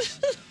Bob Ross.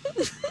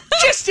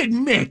 Just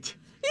admit.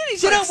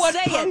 You know what,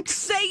 punk?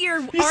 Say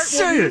your art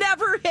will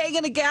never hang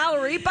in a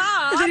gallery,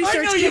 Bob. And then he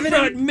I know you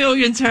brought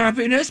millions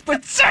happiness,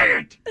 but say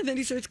it. And then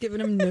he starts giving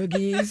him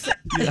noogies.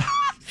 Yeah.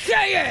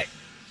 Say it.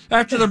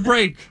 After the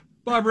break,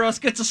 Bob Ross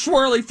gets a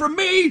swirly from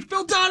me,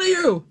 Phil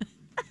Donahue.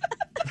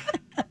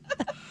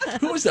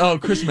 Who was? Oh,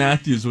 Chris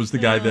Matthews was the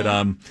guy that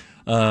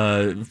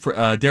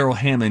Daryl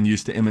Hammond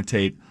used to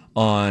imitate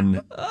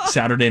on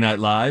Saturday Night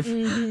Live.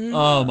 Mm-hmm.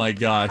 Oh my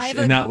gosh,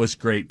 and that was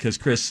great because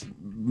Chris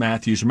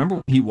Matthews. Remember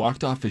when he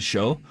walked off his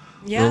show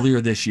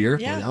earlier this year?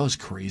 Yeah. Boy, that was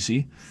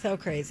crazy. So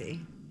crazy.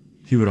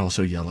 He would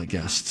also yell at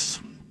guests.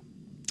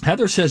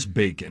 Heather says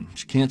bacon.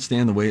 She can't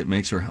stand the way it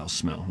makes her house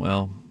smell.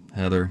 Well,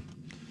 Heather,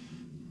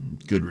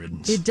 good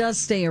riddance. It does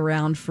stay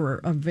around for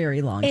a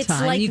very long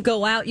time. Like, you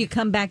go out, you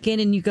come back in,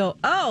 and you go,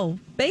 oh,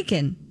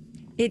 bacon.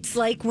 It's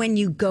like when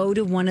you go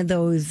to one of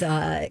those,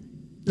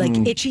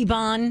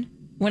 Ichiban,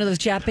 one of those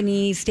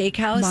Japanese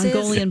steakhouses.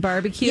 Mongolian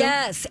barbecue.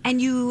 Yes,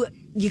 and you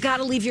got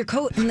to leave your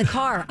coat in the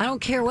car. I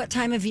don't care what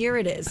time of year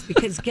it is,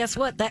 because guess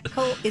what? That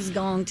coat is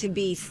going to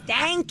be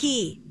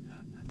stanky.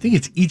 I think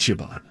it's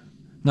Ichiban,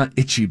 not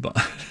Ichiban.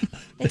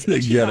 It's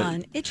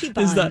Ichiban.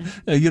 Ichiban. Is that,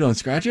 you don't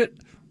scratch it?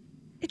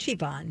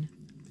 Ichiban.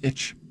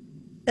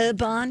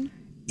 Ichiban.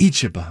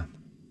 Ichiban.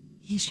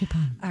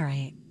 All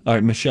right. All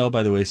right, Michelle,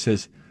 by the way,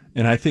 says,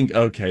 and I think,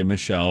 okay,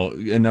 Michelle,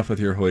 enough with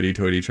your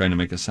hoity-toity trying to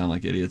make us sound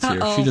like idiots here.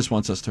 She just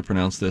wants us to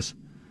pronounce this.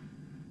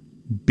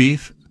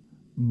 Beef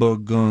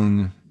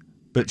bourguignon,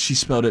 but she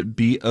spelled it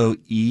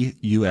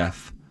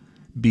B-O-E-U-F.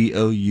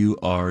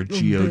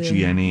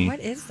 B-O-U-R-G-O-G-N-E. What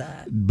is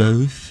that?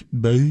 Both.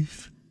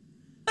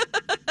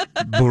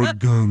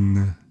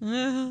 Bourgogne.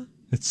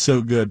 It's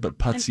so good, but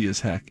putsy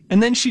as heck.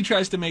 And then she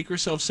tries to make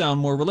herself sound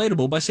more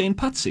relatable by saying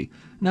putsy.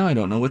 Now I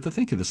don't know what to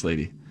think of this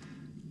lady.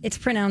 It's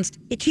pronounced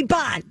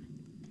Ichiban.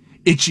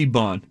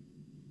 Ichiban.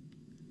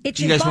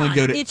 You guys want to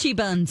go to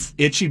Ichibans?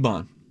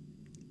 Ichiban.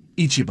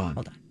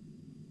 Hold on.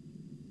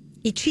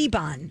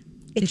 Ichiban.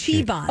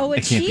 Oh,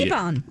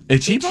 Ichiban.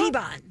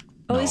 Ichiban?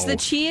 Oh, is the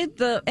chi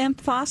the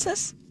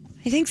emphasis?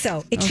 I think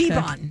so.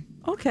 Ichiban.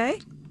 Okay.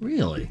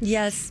 Really?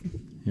 Yes.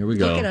 Here we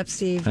go. Look it up,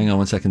 Steve. Hang on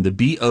one second. The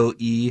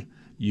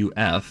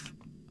B-O-E-U-F.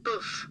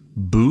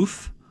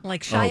 Boof.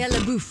 Like Shia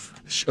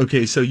LaBeouf.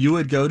 Okay, so you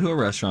would go to a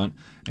restaurant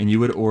and you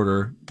would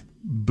order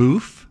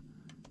boof.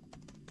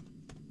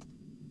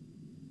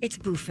 It's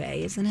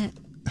buffet, isn't it?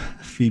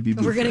 Phoebe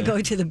buffet. We're going to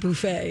go to the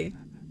buffet.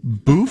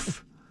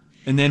 Boof.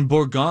 And then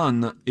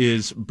Bourgogne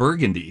is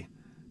Burgundy.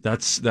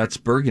 That's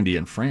Burgundy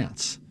in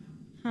France.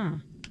 Huh.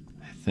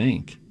 I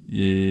think.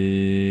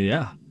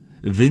 Yeah.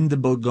 Vin de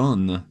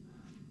Bourgogne.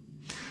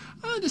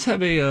 I just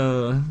have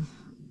a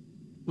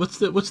what's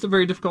the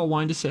very difficult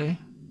wine to say?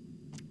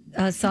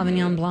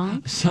 Sauvignon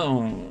Blanc.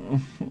 So,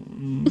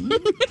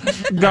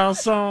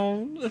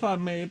 garçon, if I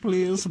may,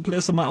 please,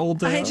 place of my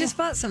order. I just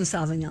bought some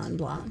Sauvignon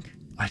Blanc.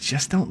 I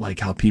just don't like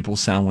how people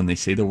sound when they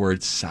say the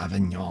word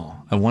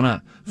Sauvignon. I want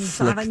to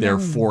flick their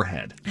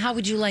forehead. How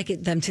would you like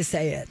them to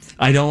say it?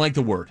 I don't like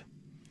the word.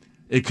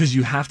 Because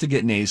you have to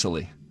get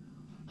nasally.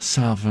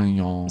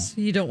 Sauvignon.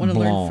 So you don't want to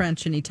learn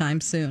French anytime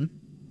soon.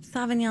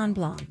 Sauvignon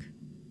Blanc.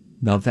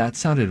 Now that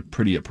sounded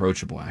pretty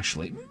approachable,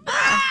 actually.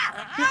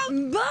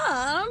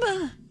 Bob.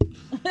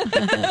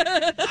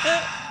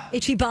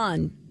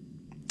 Ichiban.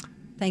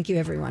 Thank you,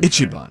 everyone.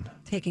 Ichiban.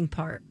 Taking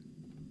part.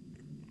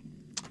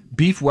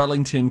 Beef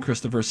Wellington,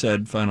 Christopher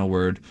said, final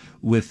word,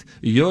 with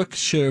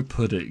Yorkshire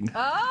pudding.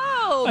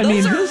 Oh, I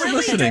mean, who's really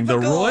listening?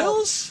 difficult. The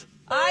Royals?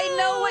 I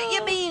know what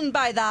you mean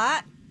by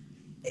that.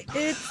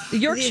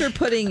 Yorkshire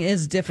pudding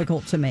is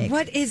difficult to make.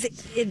 What is it?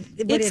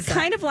 It's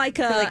kind of like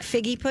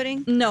figgy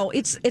pudding? No,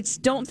 it's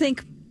don't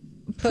think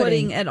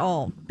pudding at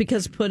all,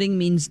 because pudding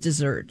means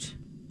dessert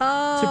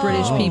to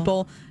British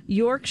people.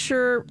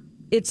 Yorkshire,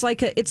 it's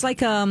like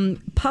a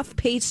puff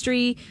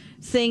pastry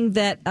thing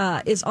that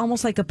is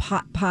almost like a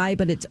pot pie,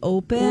 but it's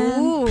open.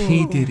 Ooh.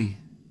 P. Diddy.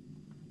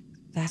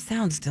 That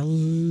sounds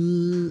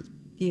the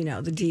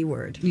D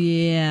word.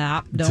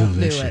 Yeah, don't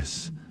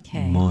Delicious, do it.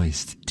 Okay.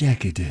 Moist,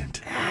 decadent,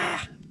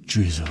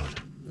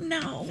 drizzled.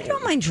 No, I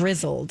don't mind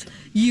drizzled.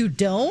 You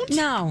don't?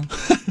 No.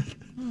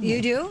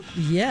 You do?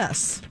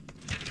 Yes.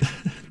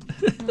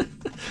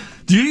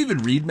 Do you even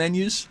read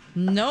menus?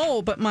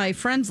 No, but my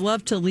friends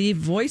love to leave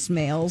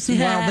voicemails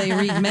while they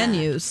read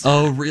menus.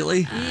 Oh,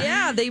 really?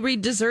 Yeah, they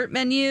read dessert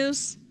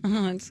menus.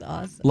 Oh, that's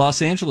awesome.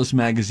 Los Angeles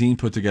Magazine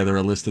put together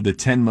a list of the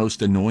 10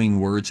 most annoying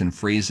words and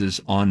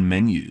phrases on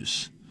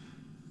menus.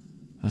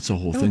 That's a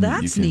whole thing.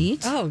 That's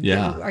neat. Oh,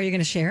 yeah. Are you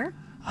going to share?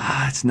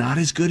 It's not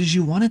as good as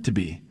you want it to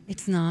be.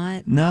 It's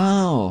not.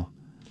 No.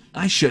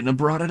 I shouldn't have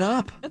brought it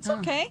up. It's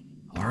okay.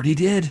 Already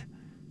did.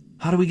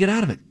 How do we get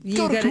out of it?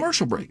 Go to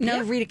commercial break.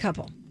 No, read a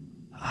couple.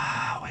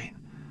 Wait.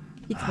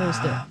 He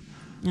closed it. All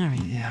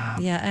right. Yeah.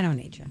 Yeah, I don't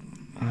need you.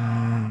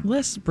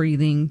 Less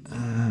breathing.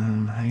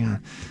 Hang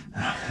on.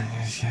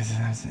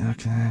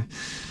 Okay.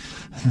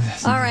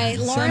 All right,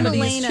 Lauren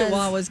Somebody's Elena's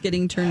chihuahua's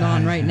getting turned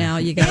on right now.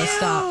 You gotta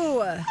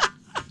stop.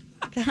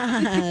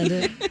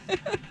 God.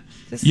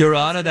 Your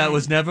Honor, that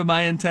was never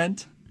my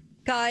intent.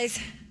 Guys,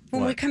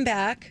 when we What? come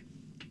back,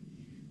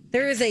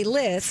 there is a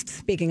list,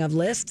 speaking of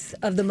lists,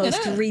 of the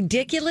most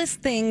ridiculous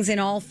things in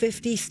all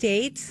 50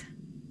 states.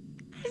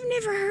 I've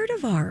never heard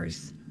of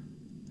ours.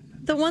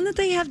 The one that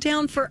they have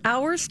down for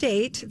our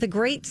state, the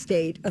great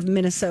state of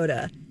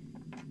Minnesota.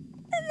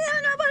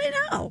 Nobody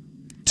know.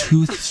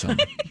 Toothsome.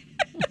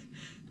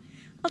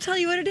 I'll tell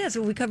you what it is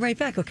when we come right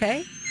back,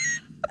 okay?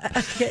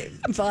 Okay,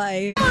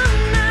 bye.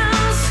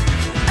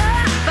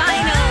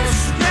 Final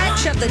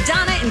stretch of the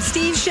Donna and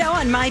Steve show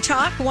on My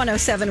Talk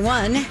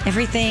 107.1.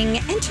 Everything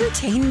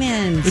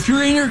entertainment. If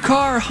you're in your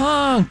car,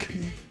 honk.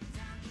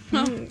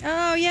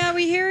 Oh, yeah,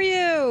 we hear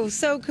you.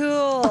 So cool.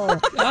 Oh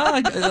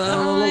my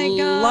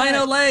God.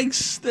 Lino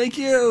legs. Thank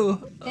you.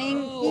 Thank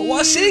you.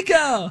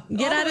 Wasika.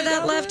 Get out of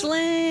that left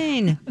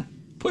lane.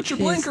 Put your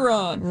blinker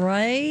on.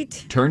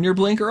 Right. Turn your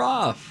blinker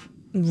off.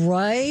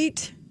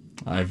 Right.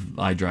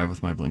 I drive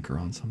with my blinker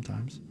on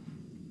sometimes.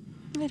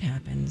 It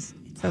happens.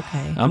 It's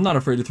okay. I'm not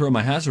afraid to throw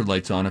my hazard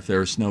lights on if there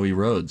are snowy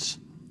roads.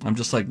 I'm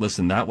just like,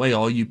 listen, that way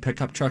all you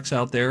pickup trucks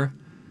out there,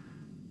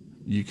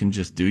 you can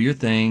just do your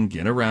thing,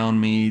 get around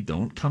me,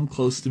 don't come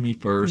close to me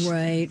first.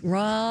 Right.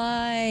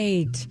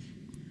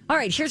 All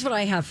right, here's what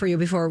I have for you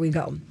before we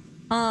go.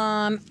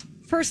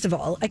 First of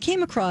all, I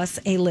came across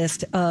a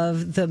list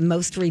of the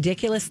most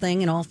ridiculous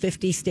thing in all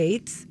 50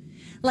 states.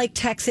 Like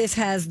Texas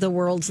has the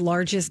world's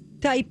largest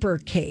diaper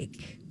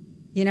cake.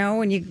 You know,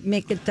 when you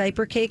make a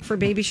diaper cake for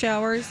baby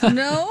showers?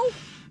 No?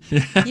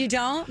 You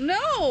don't?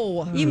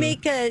 No. You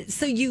make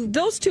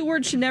those two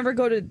words should never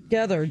go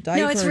together.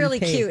 Diaper no, it's really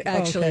and cake. cute,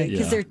 actually,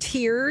 because Okay. they're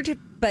tiered,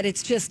 but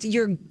it's just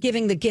you're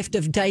giving the gift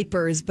of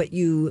diapers, but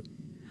you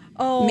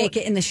make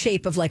it in the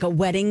shape of like a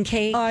wedding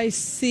cake. I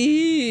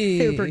see.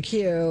 Super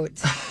cute.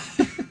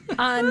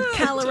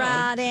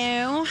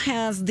 Colorado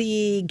has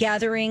the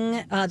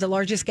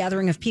largest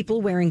gathering of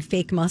people wearing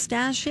fake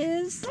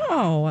mustaches.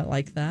 Oh, I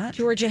like that.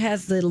 Georgia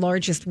has the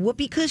largest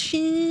whoopee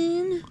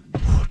cushion.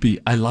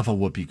 I love a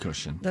whoopee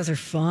cushion. Those are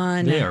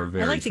fun. They are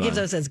very I like to fun. give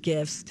those as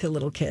gifts to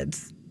little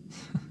kids.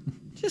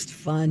 Just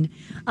fun.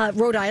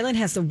 Rhode Island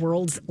has the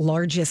world's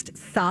largest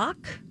sock.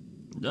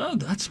 Oh,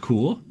 that's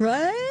cool.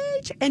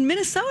 Right. And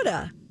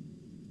Minnesota,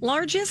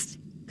 largest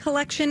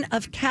collection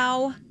of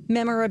cow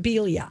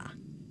memorabilia.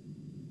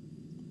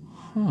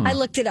 I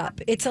looked it up.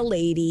 It's a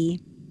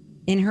lady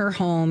in her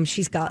home.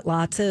 She's got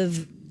lots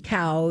of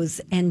cows,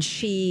 and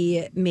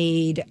she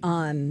made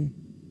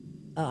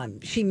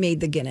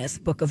the Guinness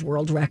Book of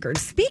World Records.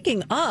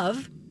 Speaking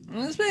of,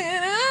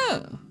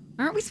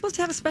 aren't we supposed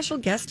to have a special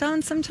guest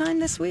on sometime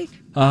this week?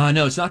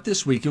 No, it's not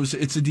this week.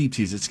 It's a deep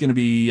tease. It's going to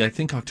be, I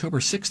think,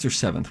 October 6th or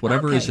 7th.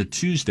 Whatever is a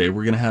Tuesday,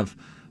 we're going to have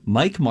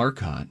Mike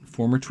Marcotte,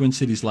 former Twin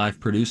Cities Live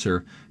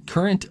producer,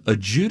 current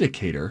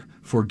adjudicator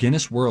for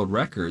Guinness World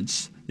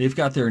Records. They've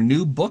got their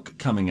new book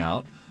coming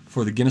out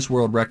for the Guinness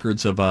World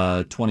Records of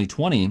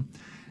 2020,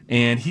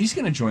 and he's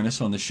going to join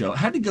us on the show. I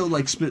had to go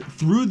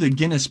through the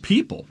Guinness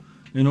people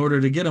in order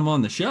to get him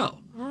on the show.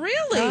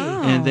 Really?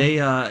 Oh. And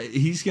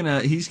he's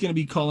gonna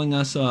be calling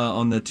us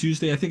on the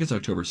Tuesday. I think it's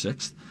October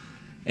 6th,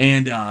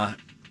 and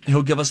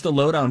he'll give us the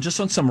lowdown just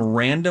on some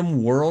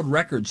random world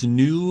records,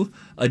 new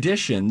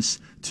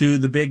additions to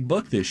the big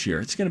book this year.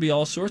 It's going to be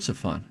all sorts of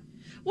fun.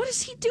 What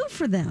does he do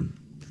for them?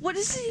 What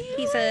is he?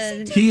 He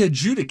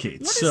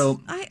adjudicates.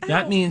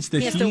 That means that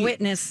he has to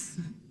witness,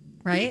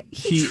 right?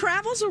 He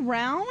travels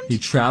around? He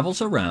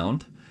travels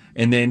around,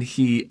 and then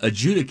he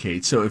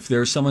adjudicates. So if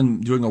there's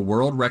someone doing a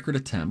world record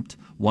attempt,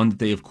 one that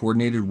they have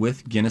coordinated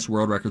with Guinness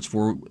World Records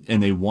for,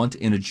 and they want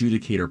an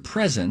adjudicator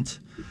present,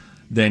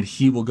 then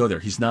he will go there.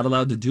 He's not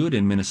allowed to do it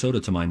in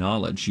Minnesota, to my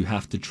knowledge. You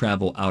have to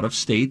travel out of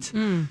state.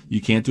 You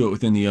can't do it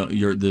within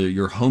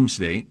your home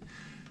state.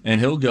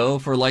 And he'll go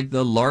for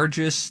the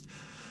largest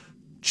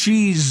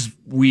cheese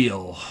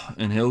wheel,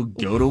 and he'll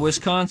go to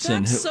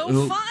Wisconsin. That's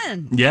so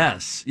fun.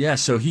 Yes.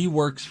 So he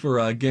works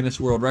for Guinness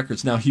World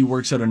Records. Now, he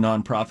works at a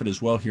nonprofit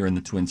as well here in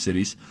the Twin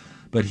Cities,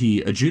 but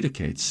he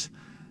adjudicates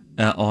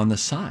on the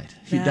side.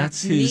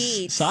 That's his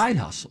neat. side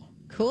hustle.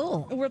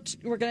 Cool.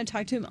 We're going to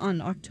talk to him on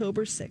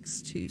October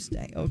 6th,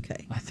 Tuesday.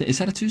 Okay. Is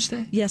that a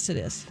Tuesday? Yes, it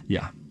is.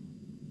 Yeah.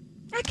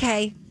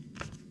 Okay.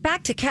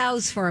 Back to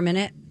cows for a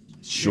minute.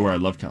 Sure, I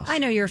love cows. I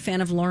know you're a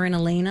fan of Lauren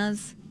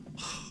Elena's.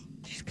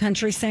 She's a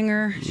country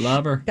singer.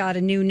 Love her. Got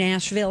a new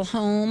Nashville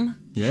home.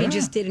 Yeah. She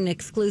just did an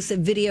exclusive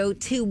video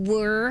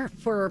tour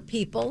for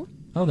people.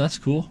 Oh, that's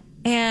cool.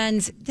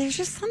 And there's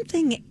just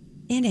something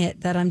in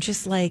it that I'm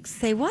just like,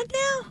 say what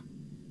now?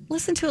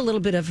 Listen to a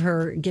little bit of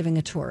her giving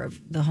a tour of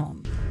the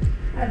home.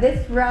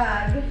 This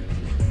rug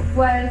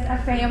was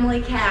a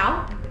family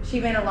cow. She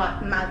meant a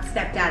lot. My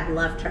stepdad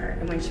loved her.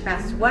 And when she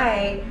passed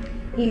away,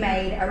 he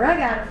made a rug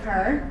out of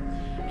her.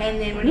 And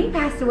then when he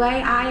passed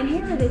away, I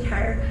inherited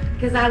her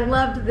because I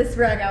loved this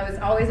rug. I was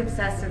always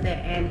obsessed with it.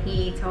 And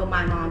he told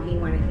my mom he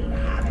wanted me to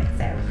have it.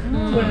 So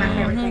One of my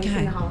favorite things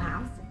in the whole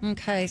house.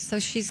 Okay, so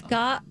she's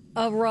got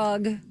a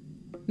rug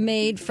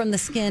made from the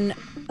skin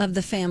of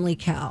the family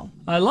cow.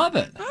 I love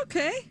it.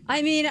 Okay.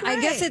 I mean,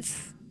 I guess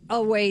it's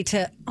a way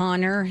to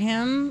honor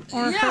him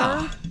or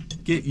her.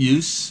 Get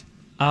use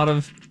out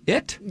of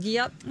it.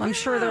 Yep. I'm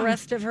sure the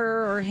rest of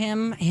her or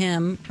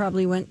him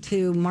probably went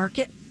to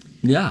market.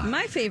 Yeah.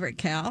 My favorite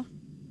cow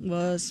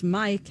was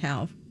my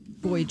cow,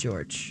 Boy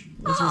George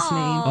was his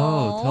name.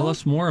 Oh, tell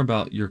us more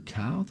about your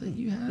cow that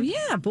you had.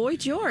 Yeah, Boy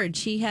George.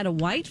 He had a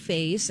white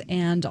face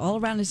and all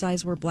around his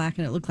eyes were black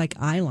and it looked like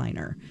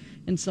eyeliner.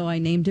 And so I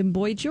named him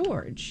Boy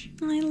George.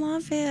 I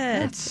love it.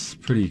 That's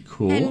pretty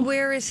cool. And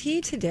where is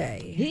he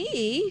today?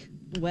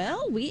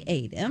 We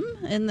ate him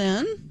and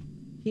then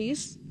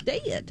he's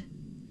dead.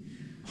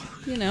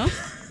 You know?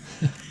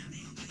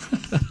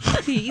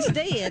 He's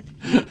dead.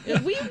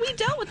 We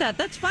dealt with that.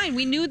 That's fine.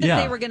 We knew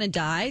that they were going to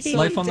die. So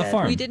life on the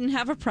farm. We didn't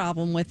have a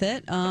problem with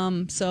it.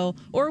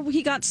 Or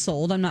he got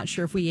sold. I'm not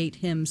sure if we ate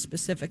him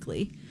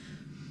specifically.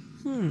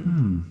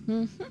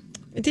 Mm-hmm.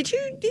 Did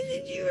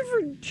you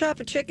ever chop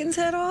a chicken's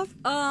head off?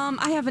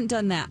 I haven't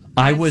done that.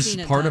 I was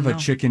part of a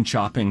chicken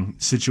chopping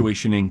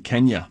situation in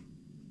Kenya.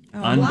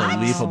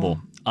 Unbelievable.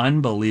 Wow.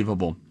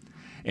 Unbelievable.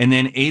 And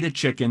then ate a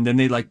chicken. Then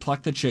they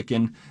pluck the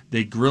chicken.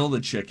 They grill the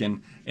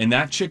chicken. And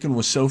that chicken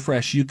was so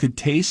fresh, you could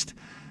taste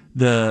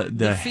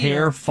the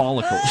hair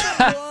follicles.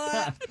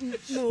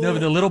 No,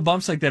 the little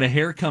bumps that a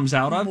hair comes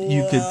out of,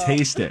 you could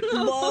taste it.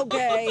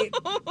 Okay.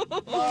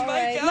 All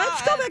right.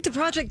 Let's go back to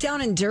Project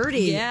Down and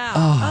Dirty. Yeah.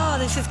 Oh,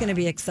 this is going to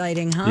be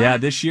exciting, huh? Yeah,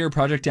 this year,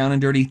 Project Down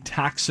and Dirty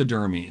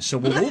taxidermy. So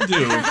what we'll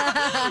do...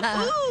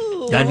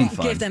 That'd be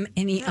fun. Give them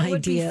any ideas.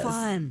 Would be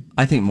fun.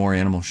 I think more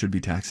animals should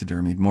be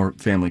taxidermied, more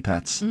family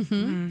pets.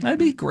 Mm-hmm. That'd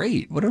be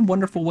great. What a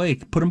wonderful way.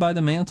 Put them by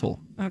the mantle.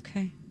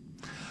 Okay.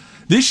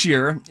 This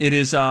year, it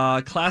is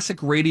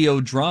classic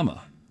radio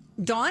drama.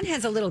 Dawn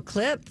has a little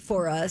clip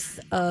for us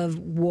of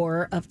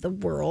War of the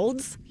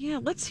Worlds. Yeah,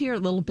 let's hear a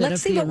little bit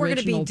of the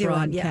original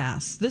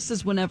broadcast. Yeah. This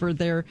is whenever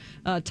they're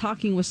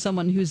talking with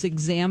someone who's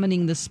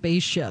examining the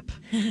spaceship.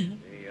 The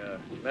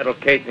metal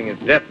casing is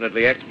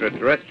definitely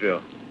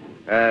extraterrestrial.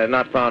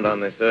 Not found on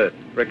this Earth.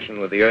 Friction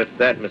with the Earth's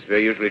atmosphere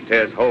usually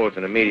tears holes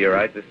in a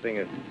meteorite. This thing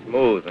is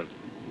smooth, and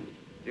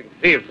you can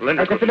see it's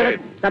cylindrical just a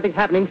minute. shape. Something's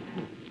happening.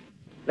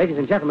 Ladies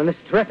and gentlemen, this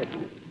is terrific.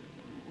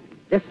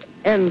 This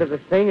end of the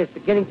thing is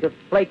beginning to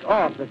flake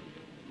off. The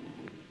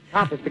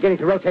top is beginning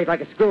to rotate like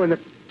a screw, and the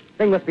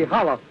thing must be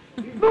hollow.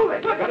 Move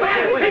it!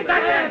 Keep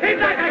back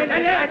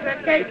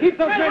there! Keep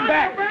those men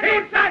back!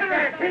 Keep back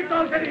there! Keep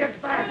those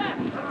idiots back!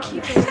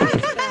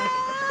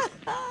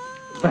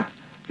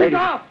 Keep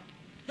off!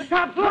 The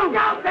top's loose! Look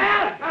out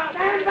there!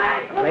 Stand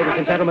back! Ladies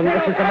and gentlemen,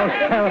 this is the most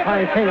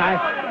terrifying thing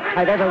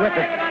I've ever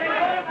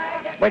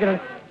witnessed. Wait a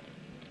minute.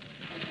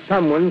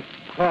 Someone's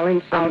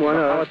crawling someone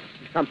or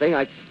something.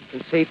 I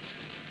can see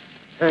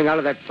turning out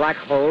of that black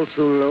hole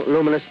two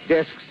luminous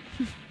discs.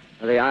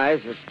 The eyes,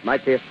 it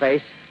might be a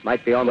face,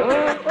 might be almost...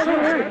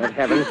 Good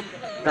heavens,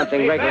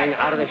 something wriggling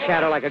out of the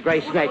shadow like a gray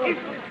snake.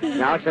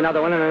 Now it's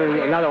another one, and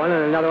another one,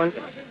 and another one.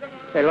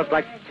 They look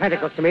like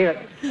tentacles to me. Oh,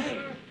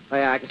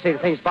 yeah, I can see the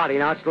thing's body.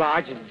 Now it's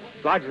large as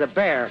a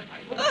bear.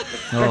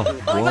 Oh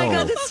my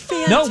God, that's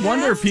fantastic. No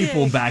wonder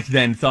people back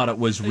then thought it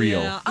was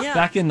real. Yeah.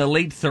 Back in the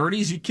late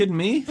 30s, you kidding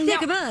me?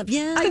 Pick him up,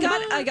 yeah.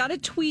 I got a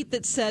tweet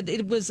that said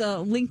it was a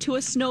link to a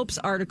Snopes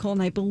article,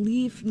 and I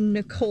believe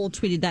Nicole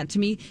tweeted that to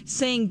me,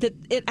 saying that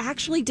it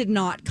actually did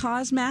not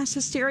cause mass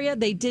hysteria.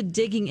 They did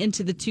digging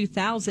into the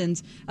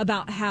 2000s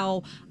about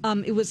how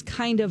it was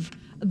kind of...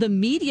 The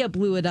media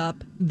blew it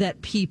up that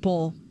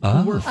people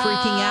were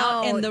freaking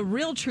out. And the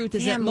real truth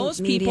is that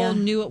most people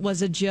knew it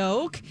was a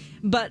joke.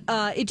 But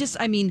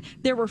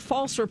there were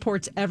false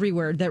reports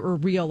everywhere that were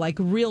real, like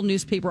real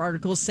newspaper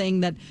articles saying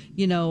that,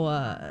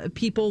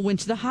 people went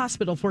to the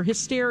hospital for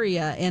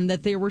hysteria and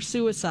that there were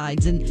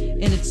suicides. And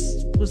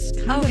it was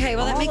kind of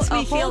that makes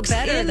me feel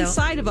better,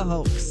 inside of a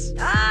hoax.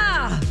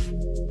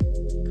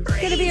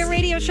 It's going to be a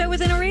radio show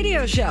within a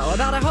radio show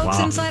about a hoax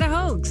inside a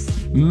hoax.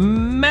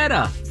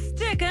 Meta.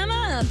 Stick 'em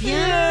up,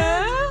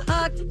 yeah.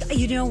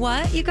 You know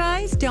what, you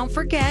guys? Don't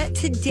forget,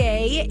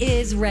 today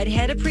is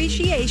Redhead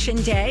Appreciation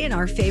Day, and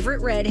our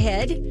favorite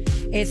redhead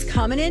is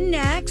coming in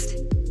next,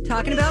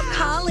 talking about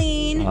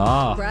Colleen.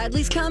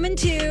 Bradley's coming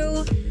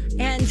too,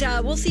 and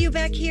we'll see you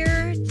back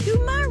here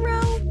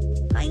tomorrow.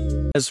 Bye.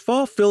 As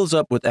fall fills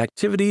up with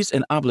activities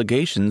and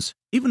obligations,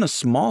 even a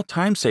small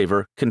time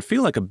saver can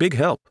feel like a big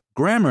help.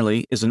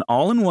 Grammarly is an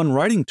all-in-one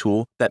writing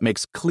tool that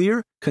makes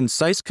clear,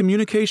 concise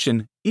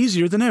communication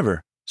easier than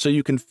ever, so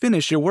you can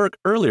finish your work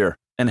earlier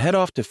and head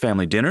off to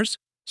family dinners,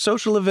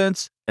 social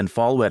events, and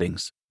fall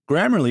weddings.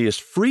 Grammarly is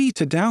free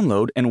to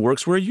download and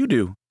works where you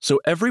do, so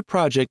every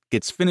project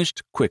gets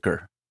finished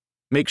quicker.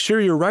 Make sure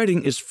your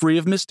writing is free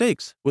of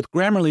mistakes with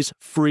Grammarly's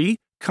free,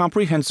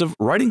 comprehensive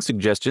writing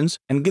suggestions,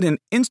 and get an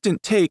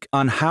instant take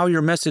on how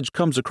your message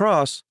comes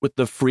across with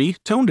the free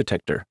tone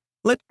detector.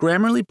 Let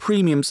Grammarly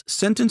Premium's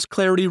sentence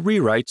clarity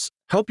rewrites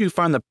help you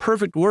find the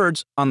perfect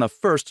words on the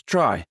first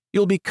try.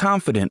 You'll be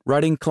confident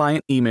writing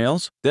client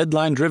emails,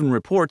 deadline-driven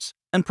reports,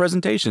 and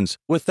presentations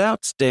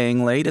without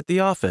staying late at the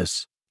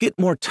office. Get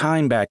more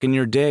time back in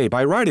your day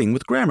by writing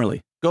with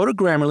Grammarly. Go to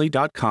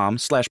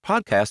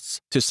Grammarly.com/podcasts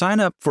to sign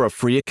up for a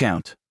free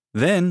account.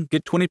 Then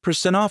get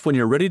 20% off when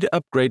you're ready to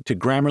upgrade to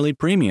Grammarly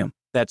Premium.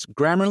 That's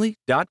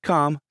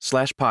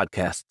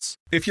Grammarly.com/podcasts.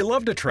 If you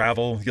love to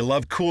travel, you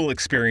love cool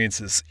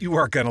experiences, you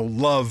are going to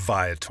love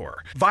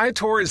Viator.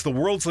 Viator is the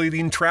world's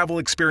leading travel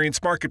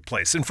experience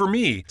marketplace. And for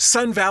me,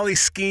 Sun Valley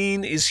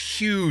skiing is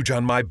huge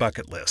on my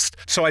bucket list.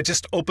 So I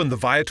just opened the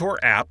Viator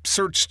app,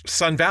 searched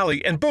Sun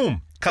Valley, and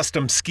boom,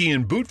 custom ski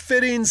and boot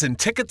fittings and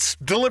tickets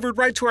delivered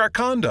right to our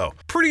condo.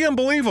 Pretty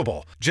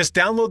unbelievable. Just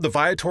download the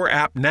Viator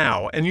app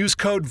now and use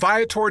code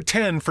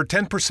Viator10 for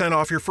 10%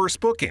 off your first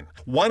booking.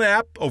 One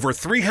app, over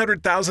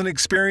 300,000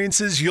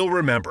 experiences you'll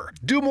remember.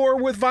 Do more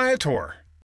with Viator.